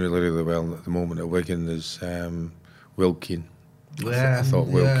he's doing really well at the moment at Wigan. Is Will Keane. Yeah, I thought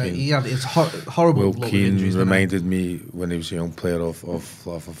Will Keane. He had it's horrible. Will Keane reminded me when he was a young player of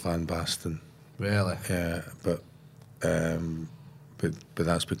Van Basten. Really? Yeah, but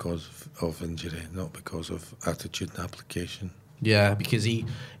that's because of injury, not because of attitude and application. Yeah, because he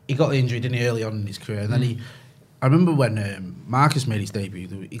got the injury, didn't he, early on in his career, and then I remember when Marcus made his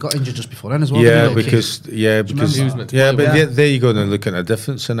debut, he got injured just before then as well. Yeah, because there you go. And look at a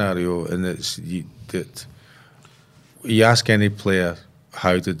different scenario, and it's that you ask any player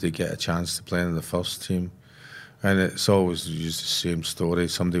how did they get a chance to play in the first team, and it's always just the same story.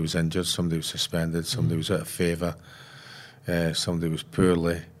 Somebody was injured, somebody was suspended, somebody was out of favour. Somebody was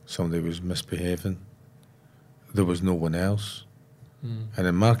poorly, somebody was misbehaving. There was no one else. And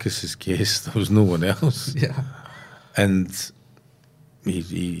in Marcus's case, there was no one else. Yeah. And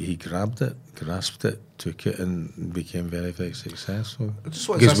he grabbed it, grasped it, took it, and became very, very successful.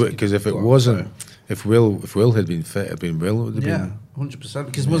 Because if it wasn't, if Will had been fit, it would have been 100%.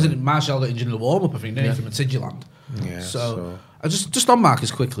 Because wasn't it Martial got injured in the warm-up, I think, didn't he, from Midtjylland? Yeah. So I just on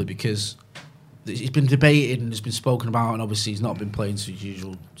Marcus quickly, because he's been debated and it's been spoken about, and obviously he's not been playing to his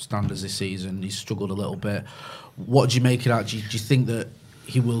usual standards this season. He's struggled a little bit. What do you make of that? Do you think that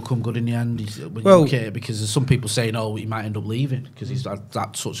he will come good in the end? Because there's some people saying, he might end up leaving because he's had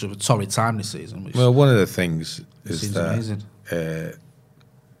that such of a torrid time this season. One of the things is that amazing.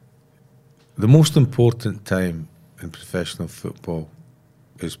 The most important time in professional football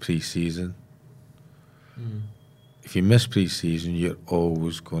is pre-season. If you miss pre-season, you're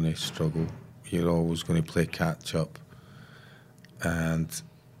always going to struggle. you're always going to play catch up. And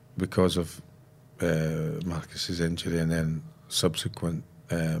because of Marcus's injury and then subsequent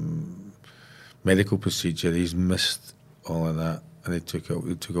medical procedure, he's missed all of that, and it took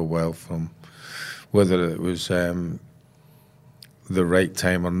a while from whether it was the right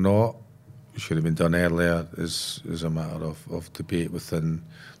time or not. It should have been done earlier is a matter of debate within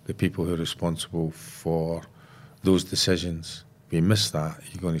the people who are responsible for those decisions. If you miss that,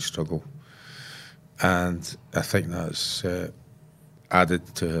 you're going to struggle, and I think that's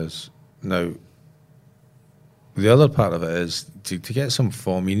added to his. Now, the other part of it is to get some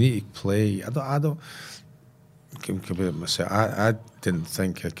form, you need to play. I don't compare myself. I didn't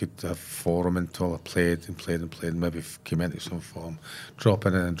think I could have form until I played, maybe came into some form,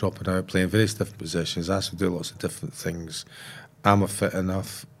 dropping in and dropping out, playing various different positions, asked to do lots of different things. Am I fit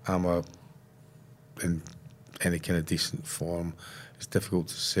enough? Am I in any kind of decent form? It's difficult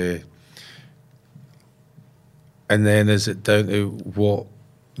to say. And then is it down to what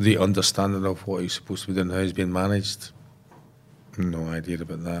the understanding of what he's supposed to be doing, how he's being managed? No idea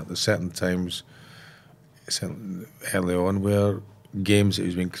about that. There's certain times early on where games that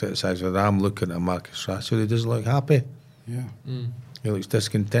he's been criticised with, I'm looking at Marcus Rashford, he doesn't look happy. Yeah. He looks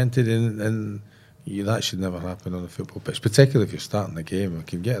discontented, and that should never happen on a football pitch, particularly if you're starting the game. I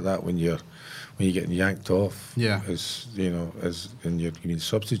can get that when you're getting yanked off, and you're being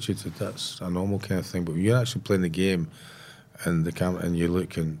substituted. That's a normal kind of thing. But when you're actually playing the game, and the camera, and you're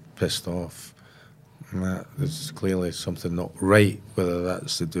looking pissed off, there's clearly something not right. Whether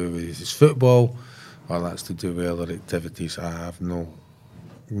that's to do with his football or that's to do with other activities, I have no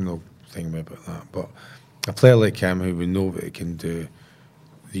thing about that. But a player like him, who we know what he can do,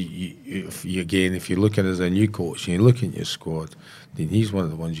 if you're looking as a new coach and you're looking at your squad, then he's one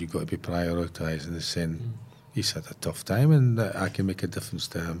of the ones you've got to be prioritising and saying he's had a tough time and I can make a difference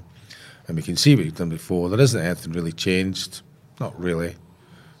to him. And we can see what he's done before. There isn't anything really changed. Not really.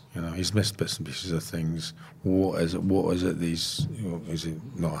 He's missed bits and pieces of things. What is it that he's, is he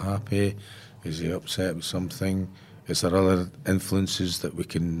not happy? Is he upset with something? Is there other influences that we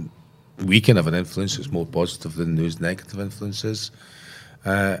can have an influence that's more positive than those negative influences?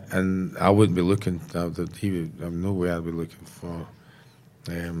 And I wouldn't be looking, I'm no way I'd be looking for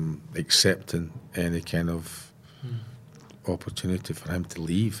accepting any kind of opportunity for him to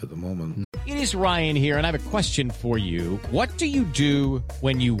leave at the moment. It is Ryan here, and I have a question for you. What do you do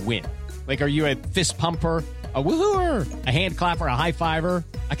when you win? Like, are you a fist pumper, a woohooer, a hand clapper, a high fiver?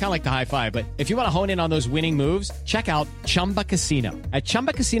 I kind of like the high five, but if you want to hone in on those winning moves, check out Chumba Casino. At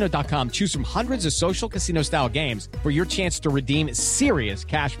ChumbaCasino.com, choose from hundreds of social casino-style games for your chance to redeem serious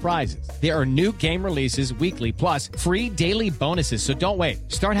cash prizes. There are new game releases weekly, plus free daily bonuses. So don't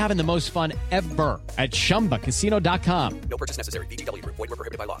wait. Start having the most fun ever at ChumbaCasino.com. No purchase necessary. VGW. Void where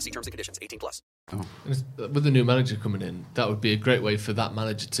prohibited by law. See terms and conditions. 18+. With the new manager coming in, that would be a great way for that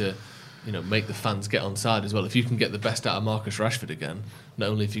manager to make the fans get on side as well. If you can get the best out of Marcus Rashford again, not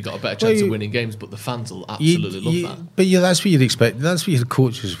only have you got a better chance of winning games, but the fans will absolutely love that. But that's what you'd expect. That's what your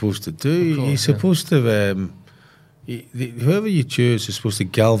coach is supposed to do. Course, he's supposed to, whoever you choose is supposed to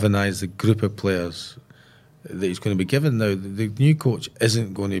galvanise the group of players that he's going to be given. Now, the new coach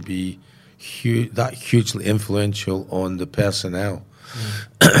isn't going to be that hugely influential on the personnel.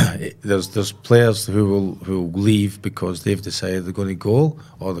 There's players who will leave because they've decided they're going to go,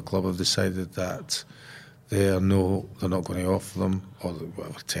 or the club have decided that they're not going to offer them, or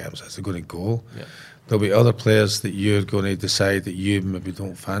whatever terms is, they're going to go. Yeah. There'll be other players that you're going to decide that you maybe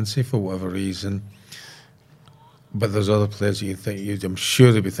don't fancy for whatever reason. But there's other players that you think, I'm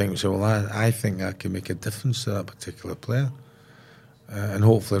sure they'll be thinking, so well, I think I can make a difference to that particular player, and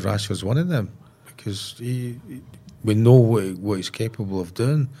hopefully Rashford's one of them, because we know what he's capable of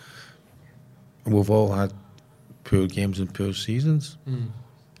doing. And we've all had poor games and poor seasons.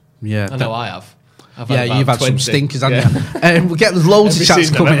 Yeah, I know I have. You've had 20. Some stinkers, haven't you? And we'll get loads of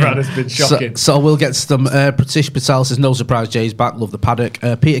chats coming in. Has been shocking. So we'll get to them. Pratish Patel says, no surprise, Jay's back, love the paddock.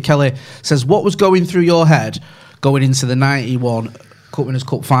 Peter Kelly says, what was going through your head going into the 91 Cup Winners'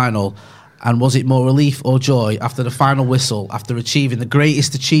 Cup final? And was it more relief or joy after the final whistle, after achieving the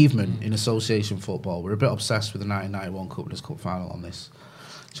greatest achievement in association football? We're a bit obsessed with the 1991 Cup Winners' Cup final on this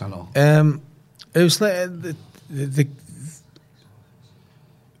channel. It was like the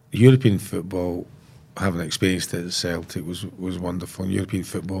European football, having experienced it at Celtic, was wonderful. European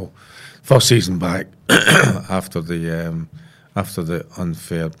football, first season back after the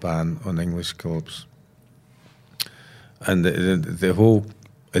unfair ban on English clubs, and the whole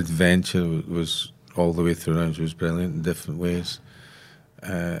adventure was all the way through. It was brilliant in different ways.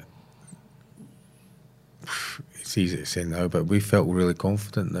 It's easy to say now, but we felt really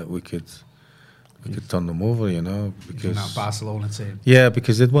confident that we could we could turn them over, you know. Because that Barcelona team. Yeah,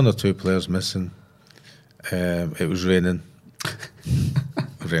 because they'd one or two players missing. It was raining.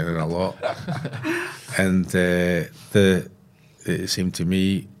 Raining a lot. And it seemed to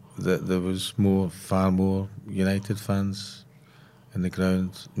me that there was far more United fans in the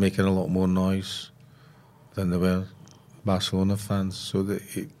ground, making a lot more noise than there were Barcelona fans. So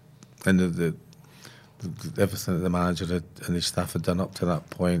everything that the manager and his staff had done up to that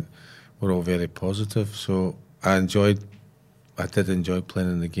point were all very positive. So I did enjoy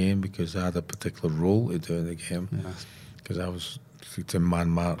playing in the game because I had a particular role to do in the game. Because I was to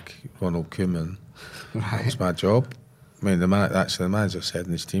man-mark Ronald Koeman. Right. That was my job. I mean, the manager said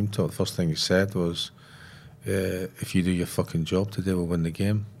in his team talk, the first thing he said was, if you do your fucking job today, we'll win the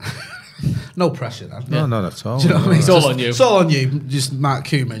game. No pressure, then. No, not at all. Do you know what I mean? It's all on you. It's all on you. Just Mark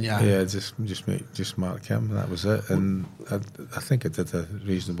Koeman, yeah. Yeah, just mark him. That was it. And I think I did a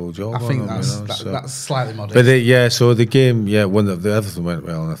reasonable job. I think on him, that's slightly modest. But so the game, everything went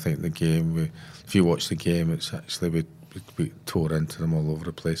well. And I think the game, if you watch the game, it's actually we tore into them all over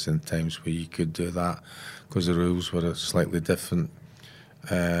the place in times where you could do that because the rules were slightly different.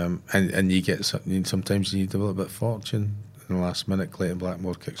 And you get sometimes you need a little bit of fortune. In the last minute, Clayton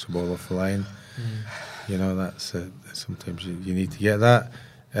Blackmore kicks the ball off the line. You know, that's sometimes you need to get that.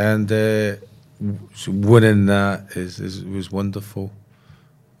 And winning that was wonderful.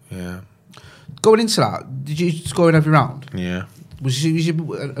 Yeah. Going into that, did you score in every round? Yeah. Was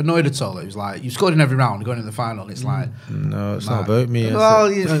you annoyed at all? It was like, you scored in every round, going in the final, and it's like... No, it's not about me.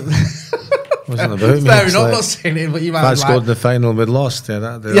 Well, you know... It wasn't about me. Fair enough, I'm not saying it, but you might if I scored in the final and we'd lost, I'd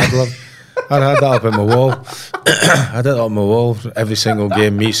had that up in my wall. I had it up on my wall. Every single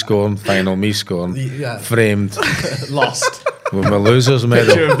game, me scoring, final, me scoring, framed. Lost. With my losers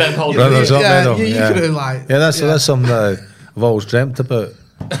medal. Runners up medal. You could have like... Yeah, that's something that I've always dreamt about.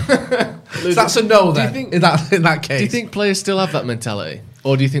 So that's a no then, in that case. Do you think players still have that mentality?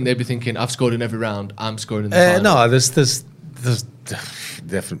 Or do you think they'd be thinking, I've scored in every round, I'm scoring in the final? No, there's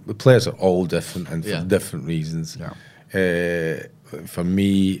different... The players are all different and for different reasons. Yeah. For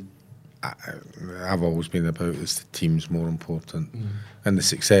me, I've always been about is the team's more important. And the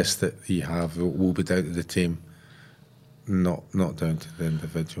success that you have will be down to the team, not down to the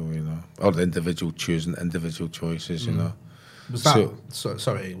individual, you know. Or the individual choosing individual choices, you know. Was that,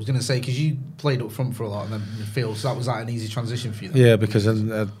 sorry, I was going to say, because you played up front for a lot and then midfield, so was that an easy transition for you then?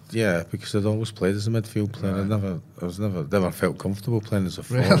 Yeah, because I'd always played as a midfield player. Right. I never felt comfortable playing as a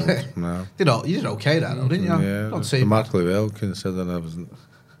forward. Really? No. You did okay then, though, didn't you? Yeah, not too remarkably well, considering I was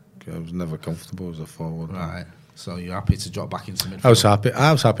never comfortable as a forward. Right. So you're happy to drop back into midfield?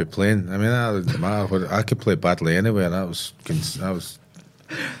 I was happy playing. I mean, it didn't matter. I could play badly anywhere.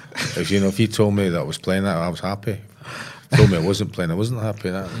 If you told me that I was playing that, I was happy. Told me I wasn't playing, I wasn't happy.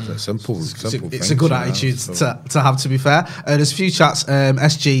 That was a simple thing. It's a good attitude to have, to be fair. There's a few chats.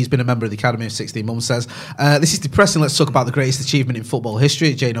 SG's been a member of the Academy of 16 Mum says, this is depressing, let's talk about the greatest achievement in football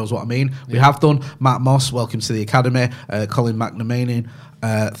history. Jay knows what I mean. We have done. Matt Moss, welcome to the Academy. Colin McNamanian,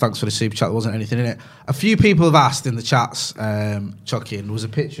 thanks for the super chat, there wasn't anything in it. A few people have asked in the chats, Chucky, and there was a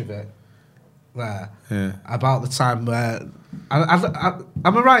picture of it there, about the time where... am I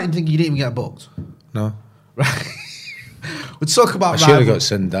right in thinking you didn't even get booked? No. Right. We'll talk about that. I should have got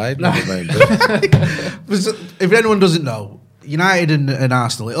Sin died. Never mind. If anyone doesn't know, United and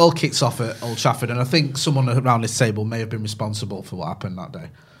Arsenal, it all kicks off at Old Trafford, and I think someone around this table may have been responsible for what happened that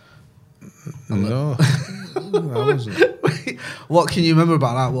day. No, I wasn't. What can you remember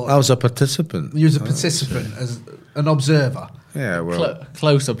about that? I was a participant. You was a participant, as an observer. Yeah, well,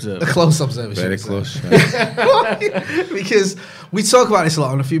 close observer. A close observer. Very close. Yeah. Because we talk about this a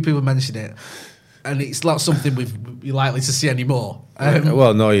lot, and a few people mention it. And it's not something you're likely to see anymore.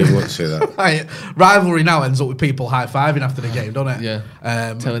 Well, no, you won't say that. Right. Rivalry now ends up with people high-fiving after the game, doesn't it?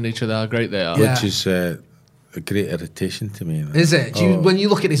 Yeah. Telling each other how great they are. Which is a great irritation to me. Is it? When you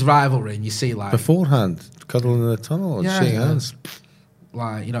look at this rivalry and you see like... Beforehand, cuddling in the tunnel and shaking hands.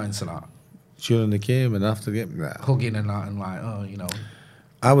 Like, you're not into that? During the game and after the game? Nah. Hugging and that and like, oh, you know...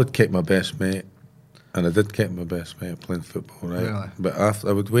 I would kick my best mate, and I did kick my best mate playing football, right? Really? But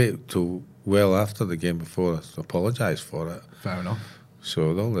I would wait till... well after the game before I apologise for it. Fair enough.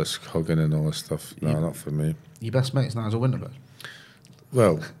 So all this hugging and all this stuff, no, not for me. Your best mate's Nigel Winterberg?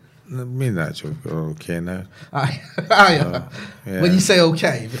 Well, me and Nigel are okay now. Yeah. When you say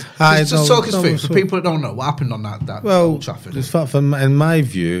okay, just talk us through, for people that don't know, what happened on that Old Trafford? In my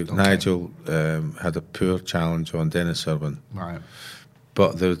view, Nigel had a poor challenge on Dennis Irwin. Right.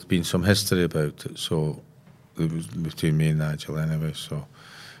 But there'd been some history about it, so it was between me and Nigel anyway, so...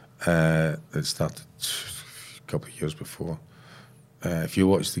 it started a couple of years before. If you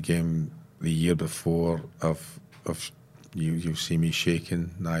watch the game, the year before, you've seen me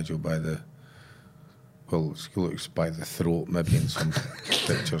shaking Nigel by the. Well, it looks by the throat, maybe in some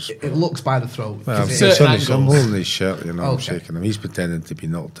pictures. It looks by the throat. Well, I'm holding his shirt, I'm shaking him. He's pretending to be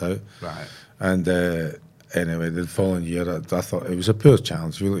knocked out. Right. And anyway, the following year, I thought it was a poor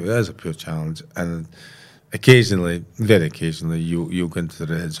challenge. Really, it is a poor challenge. And occasionally, very occasionally, you go into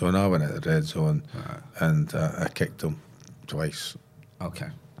the red zone. I went into the red zone, and I kicked him twice. Okay.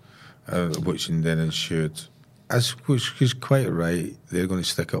 Which then ensured. Which is quite right. They're going to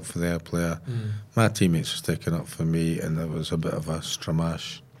stick up for their player. My teammates were sticking up for me, and there was a bit of a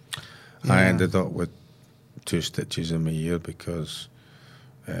stramash. Yeah. I ended up with 2 stitches in my ear because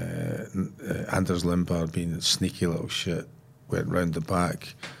Anders Limpar, being a sneaky little shit, went round the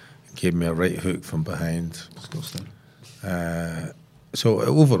back, gave me a right hook from behind. Disgusting. So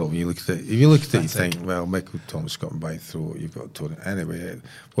overall, if you look at it, you think, well, Michael Thomas got him by the throat. You've got Tony. Anyway,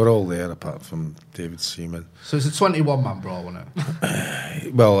 we're all there apart from David Seaman. So it's a 21-man brawl, wasn't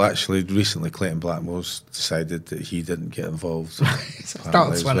it? Well, actually, recently Clayton Blackmore's decided that he didn't get involved. It's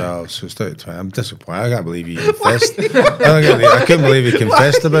down to 20. Well, so it's down to 20. I'm disappointed. I can't believe he confessed. I couldn't believe he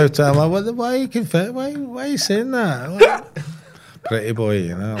confessed about it. I'm like, why are you confess? Why are you saying that? Like, pretty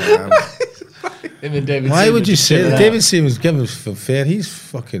boy, Why would you say that? David Seaman's given for fair. He's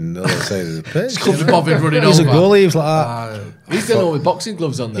fucking the other side of the pitch. He's running He's over. a goalie. He's like that. He's done all with boxing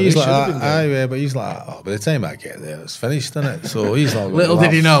gloves on there. He's like that. Yeah, but he's like, by the time I get there, it's finished, isn't it? So he's like, little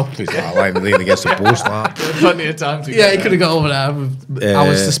did he know. He's like, leaning against the post. Plenty of time to. Yeah, he could have got over there with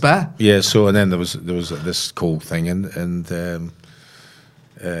hours to spare. Yeah. So and then there was this cold thing, and the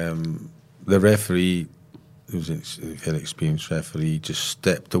referee, who was a very experienced referee, just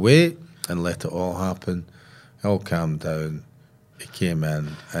stepped away and let it all happen. It all calmed down. He came in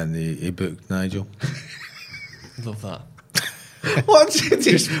and he booked Nigel. Love that. What did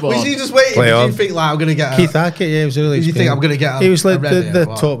you? Was he just waiting? Did you think like I'm going to get Keith Hackett? Yeah, he was really. Did you think I'm going to get? He was like the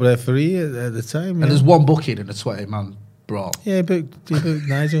top referee at the time. And there's one booking in a 20-man brawl. Yeah, he booked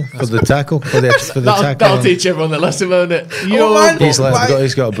Nigel for the tackle. For the tackle. That'll teach everyone that lesson, won't it?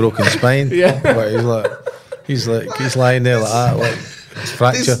 He's got a broken spine. Yeah, but he's lying there like that, like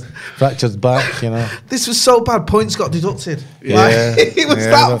fractured back. This was so bad. Points got deducted. Yeah, it was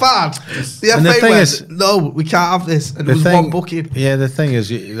that bad. The FA went, no, we can't have this. And there was one booking. Yeah, the thing is,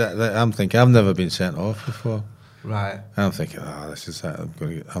 that I'm thinking, I've never been sent off before. Right. I'm thinking, this is that.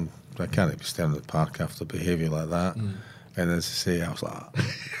 I can't be standing at the park after behaviour like that. And as I say, I was like,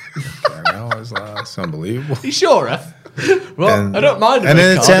 that's unbelievable. You sure, Ref? Well, I don't mind. And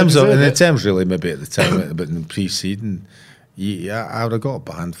in the terms, really, maybe at the time, but in the pre-season, I would have got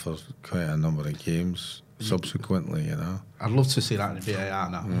banned for quite a number of games subsequently. I'd love to see that in VAR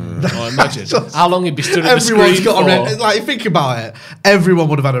now. Oh, imagine how long he'd be stood at the screen. Everyone's got a red. Like, think about it. Everyone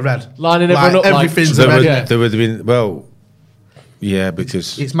would have had a red. Lining everyone up. Everything's a red. There would have been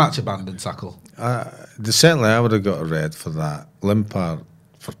because it's match abandoned tackle. Certainly, I would have got a red for that. Limpar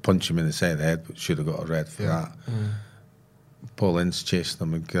for punching him in the side of the head, but should have got a red for that. Paul Ince chasing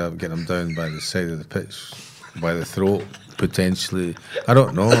him and getting him down by the side of the pitch, by the throat, potentially. I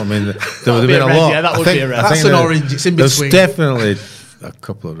don't know. I mean, there would have been a lot. Yeah, that would be a red. That's an orange. It's in between. There's definitely a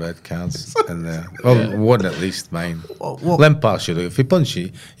couple of red cards in there. Well, one at least, mine. Limpar should have. If he punch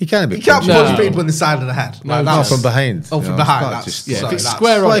you, he can't be. You can't punch people in the side of the head. Not from behind. Oh, from behind. If it's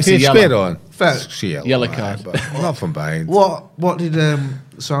square on, if it's square on, yellow card. But not from behind. What did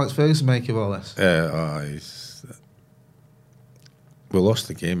Sir Alex Ferguson make of all this? We lost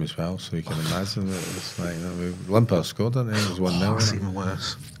the game as well, so you can imagine it was like Limpar scored, didn't he? It was 1-0. That's even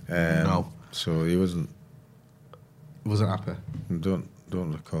worse. No, so he wasn't happy. Don't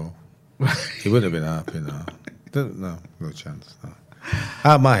recall. He would have been happy. No chance.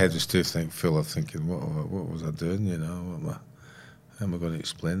 No. My head was too full of thinking, what was I doing? How am I going to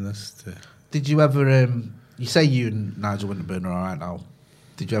explain this to? Did you ever? You say you and Nigel Winterburn are all right now.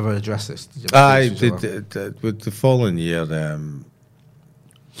 Did you ever address this? I did. With the following year,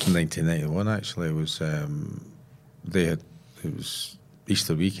 1991 actually, it was it was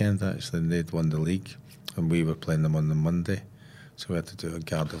Easter weekend actually, and they'd won the league, and we were playing them on the Monday, so we had to do a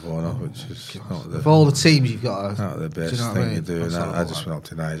guard of honour, which is not of all the teams you've got. Not the best thing to do. And I just went up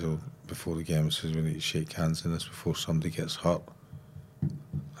to Nigel before the game and says, we need to shake hands in this before somebody gets hurt.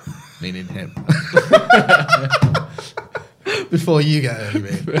 Meaning him. Before you get hurt, you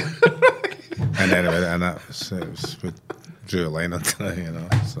mean? And anyway, and that was we drew a line under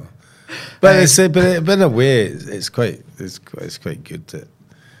it, So, but but in a way, it's quite good that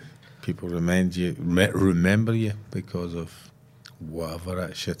people remember you because of whatever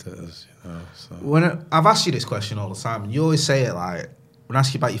that shit it is, So when I've asked you this question all the time, and you always say it like when I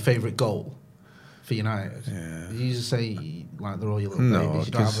ask you about your favourite goal for United, you just say like they're all your little babies.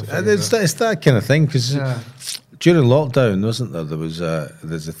 You don't have a favourite. It's that kind of thing because during lockdown, wasn't there? There's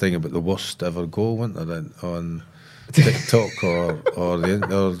a thing about the worst ever goal, wasn't there, on TikTok or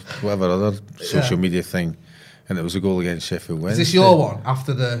whatever other social media thing, and it was a goal against Sheffield Wednesday. Is this your one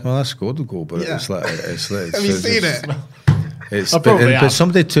after the? Well, I scored the goal, but it's like have you seen it? But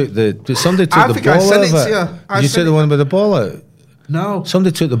somebody took the ball out of it. You took the one with the ball out. No.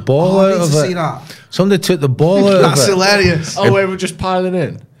 Somebody took the ball out of it. See that? Somebody took the ball out of it. That's hilarious. Oh, we were just piling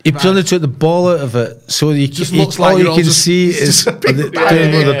in. Somebody took the ball out of it, so you just looks like all you can just, see is doing what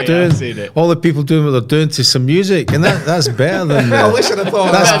they're doing. All the people doing what they're doing to some music, and that's better than. I wish I'd have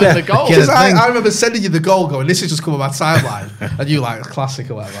thought that's better than the goal. Because I remember sending you the goal, going, "This has just come on my timeline," and you like a classic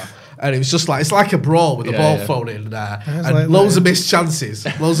or whatever. And it was just like, it's like a brawl with the ball thrown in there. And like, loads of missed chances,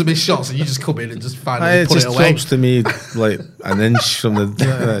 loads of missed shots, and you just come in and just finally put it away. It just drops to me like an inch from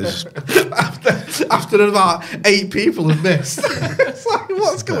the... after about 8 people have missed. It's like,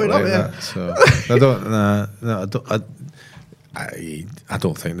 what's going on here? So I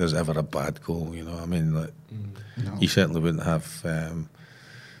don't think there's ever a bad goal, you know. I mean, like, you certainly wouldn't have...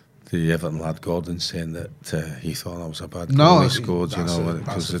 the Everton lad Gordon saying that he thought that was a bad goal he scored, you know, when it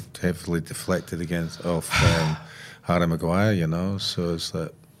was heavily deflected off Harry Maguire, you know. So it's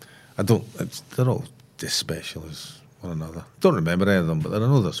like they're all as special as one another. Don't remember any of them, but they're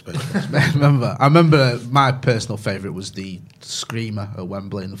another special. I remember my personal favourite was the screamer at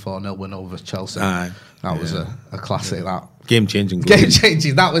Wembley in the 4-0 win over Chelsea. That was a classic. That game-changing.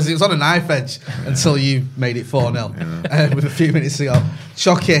 Game-changing. It was on a knife edge until you made it 4-0 with a few minutes to go.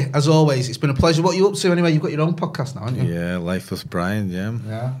 Shocky, as always, it's been a pleasure. What are you up to anyway? You've got your own podcast now, haven't you? Yeah, Life with Brian,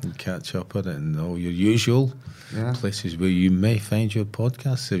 yeah. You catch up on it and all your usual places where you may find your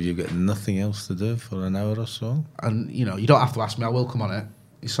podcast if you've got nothing else to do for an hour or so. And, you know, you don't have to ask me. I will come on it.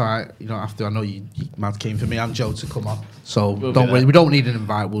 It's all right. You don't have to. I know you mad keen for me and Joe to come on. So we don't need an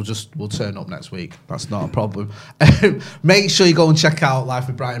invite. We'll turn up next week. That's not a problem. Make sure you go and check out Life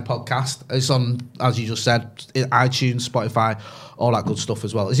with Brighton podcast. It's on, as you just said, iTunes, Spotify, all that good stuff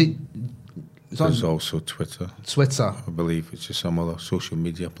as well. There's also Twitter. I believe, which is some other social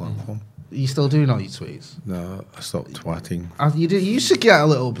media platform. Are you still doing all your tweets? No, I stopped twatting. You used to get a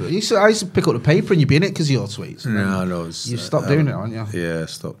little bit. I used to pick up the paper and you'd be in it because of your tweets. No. You've stopped doing it, haven't you? Yeah, I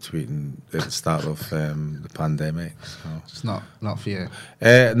stopped tweeting at the start of the pandemic. So. It's not for you.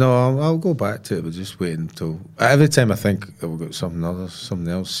 No, I'll go back to it, but just wait until... Every time I think that we've got something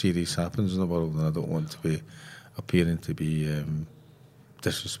else serious happens in the world, and I don't want to be appearing to be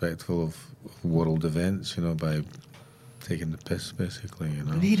disrespectful of world events, you know, by... taking the piss, basically, you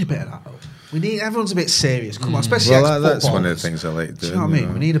know. We need a bit of that, though. Everyone's a bit serious. Come on, especially that's one of the things I like doing. Do you know what I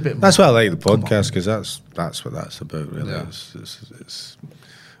mean? We need a bit more. That's why I like the podcast, because that's what that's about, really. Yeah. It's a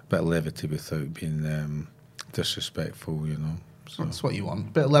bit of levity without being disrespectful, you know. So. That's what you want.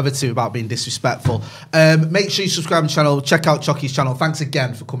 A bit of levity about being disrespectful. Make sure you subscribe to the channel. Check out Chucky's channel. Thanks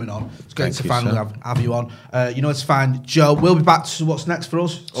again for coming on. It's great to finally have you on. You know it's fine. Joe, we'll be back to what's next for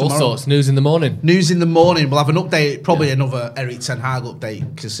us tomorrow. All sorts. News in the morning. News in the morning. We'll have an update, probably another Erik ten Hag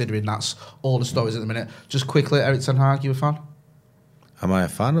update, considering that's all the stories at the minute. Just quickly, Erik ten Hag, you a fan? Am I a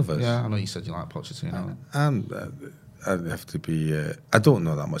fan of it? Yeah, I know you said you like Pochettino. I'd have to be. I don't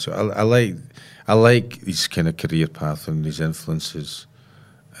know that much. I like his kind of career path and his influences.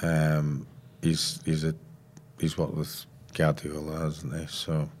 He's worked with Guardiola, hasn't he?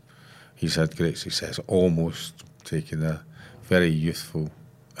 So he's had great success. Almost taking a very youthful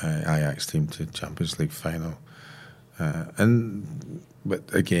Ajax team to Champions League final. But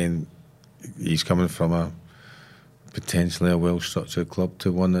again, he's coming from a potentially a well-structured club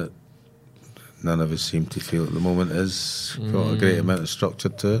to one that none of us seem to feel at the moment is got a great amount of structure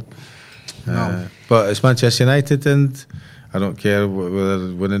to it. But it's Manchester United, and I don't care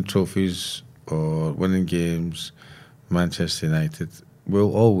whether winning trophies or winning games, Manchester United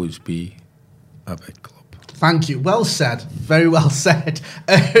will always be a big club. Thank you. Well said. Very well said.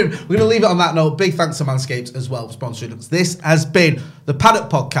 We're going to leave it on that note. Big thanks to Manscaped as well for sponsoring us. This has been the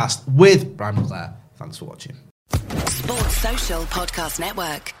Paddock Podcast with Brian McClare. Thanks for watching. Sports Social Podcast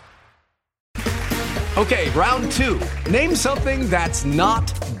Network. Okay, round 2. Name something that's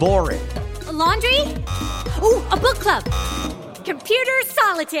not boring. A laundry? Ooh, a book club. Computer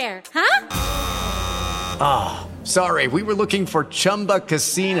solitaire, huh? Ah, sorry, we were looking for Chumba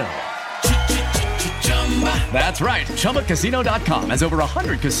Casino. That's right, ChumbaCasino.com has over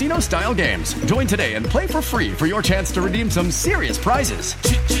 100 casino-style games. Join today and play for free for your chance to redeem some serious prizes.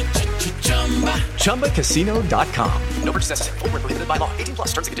 ChumbaCasino.com. No purchase necessary. Void where prohibited by law. 18+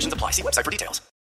 terms and conditions apply. See website for details.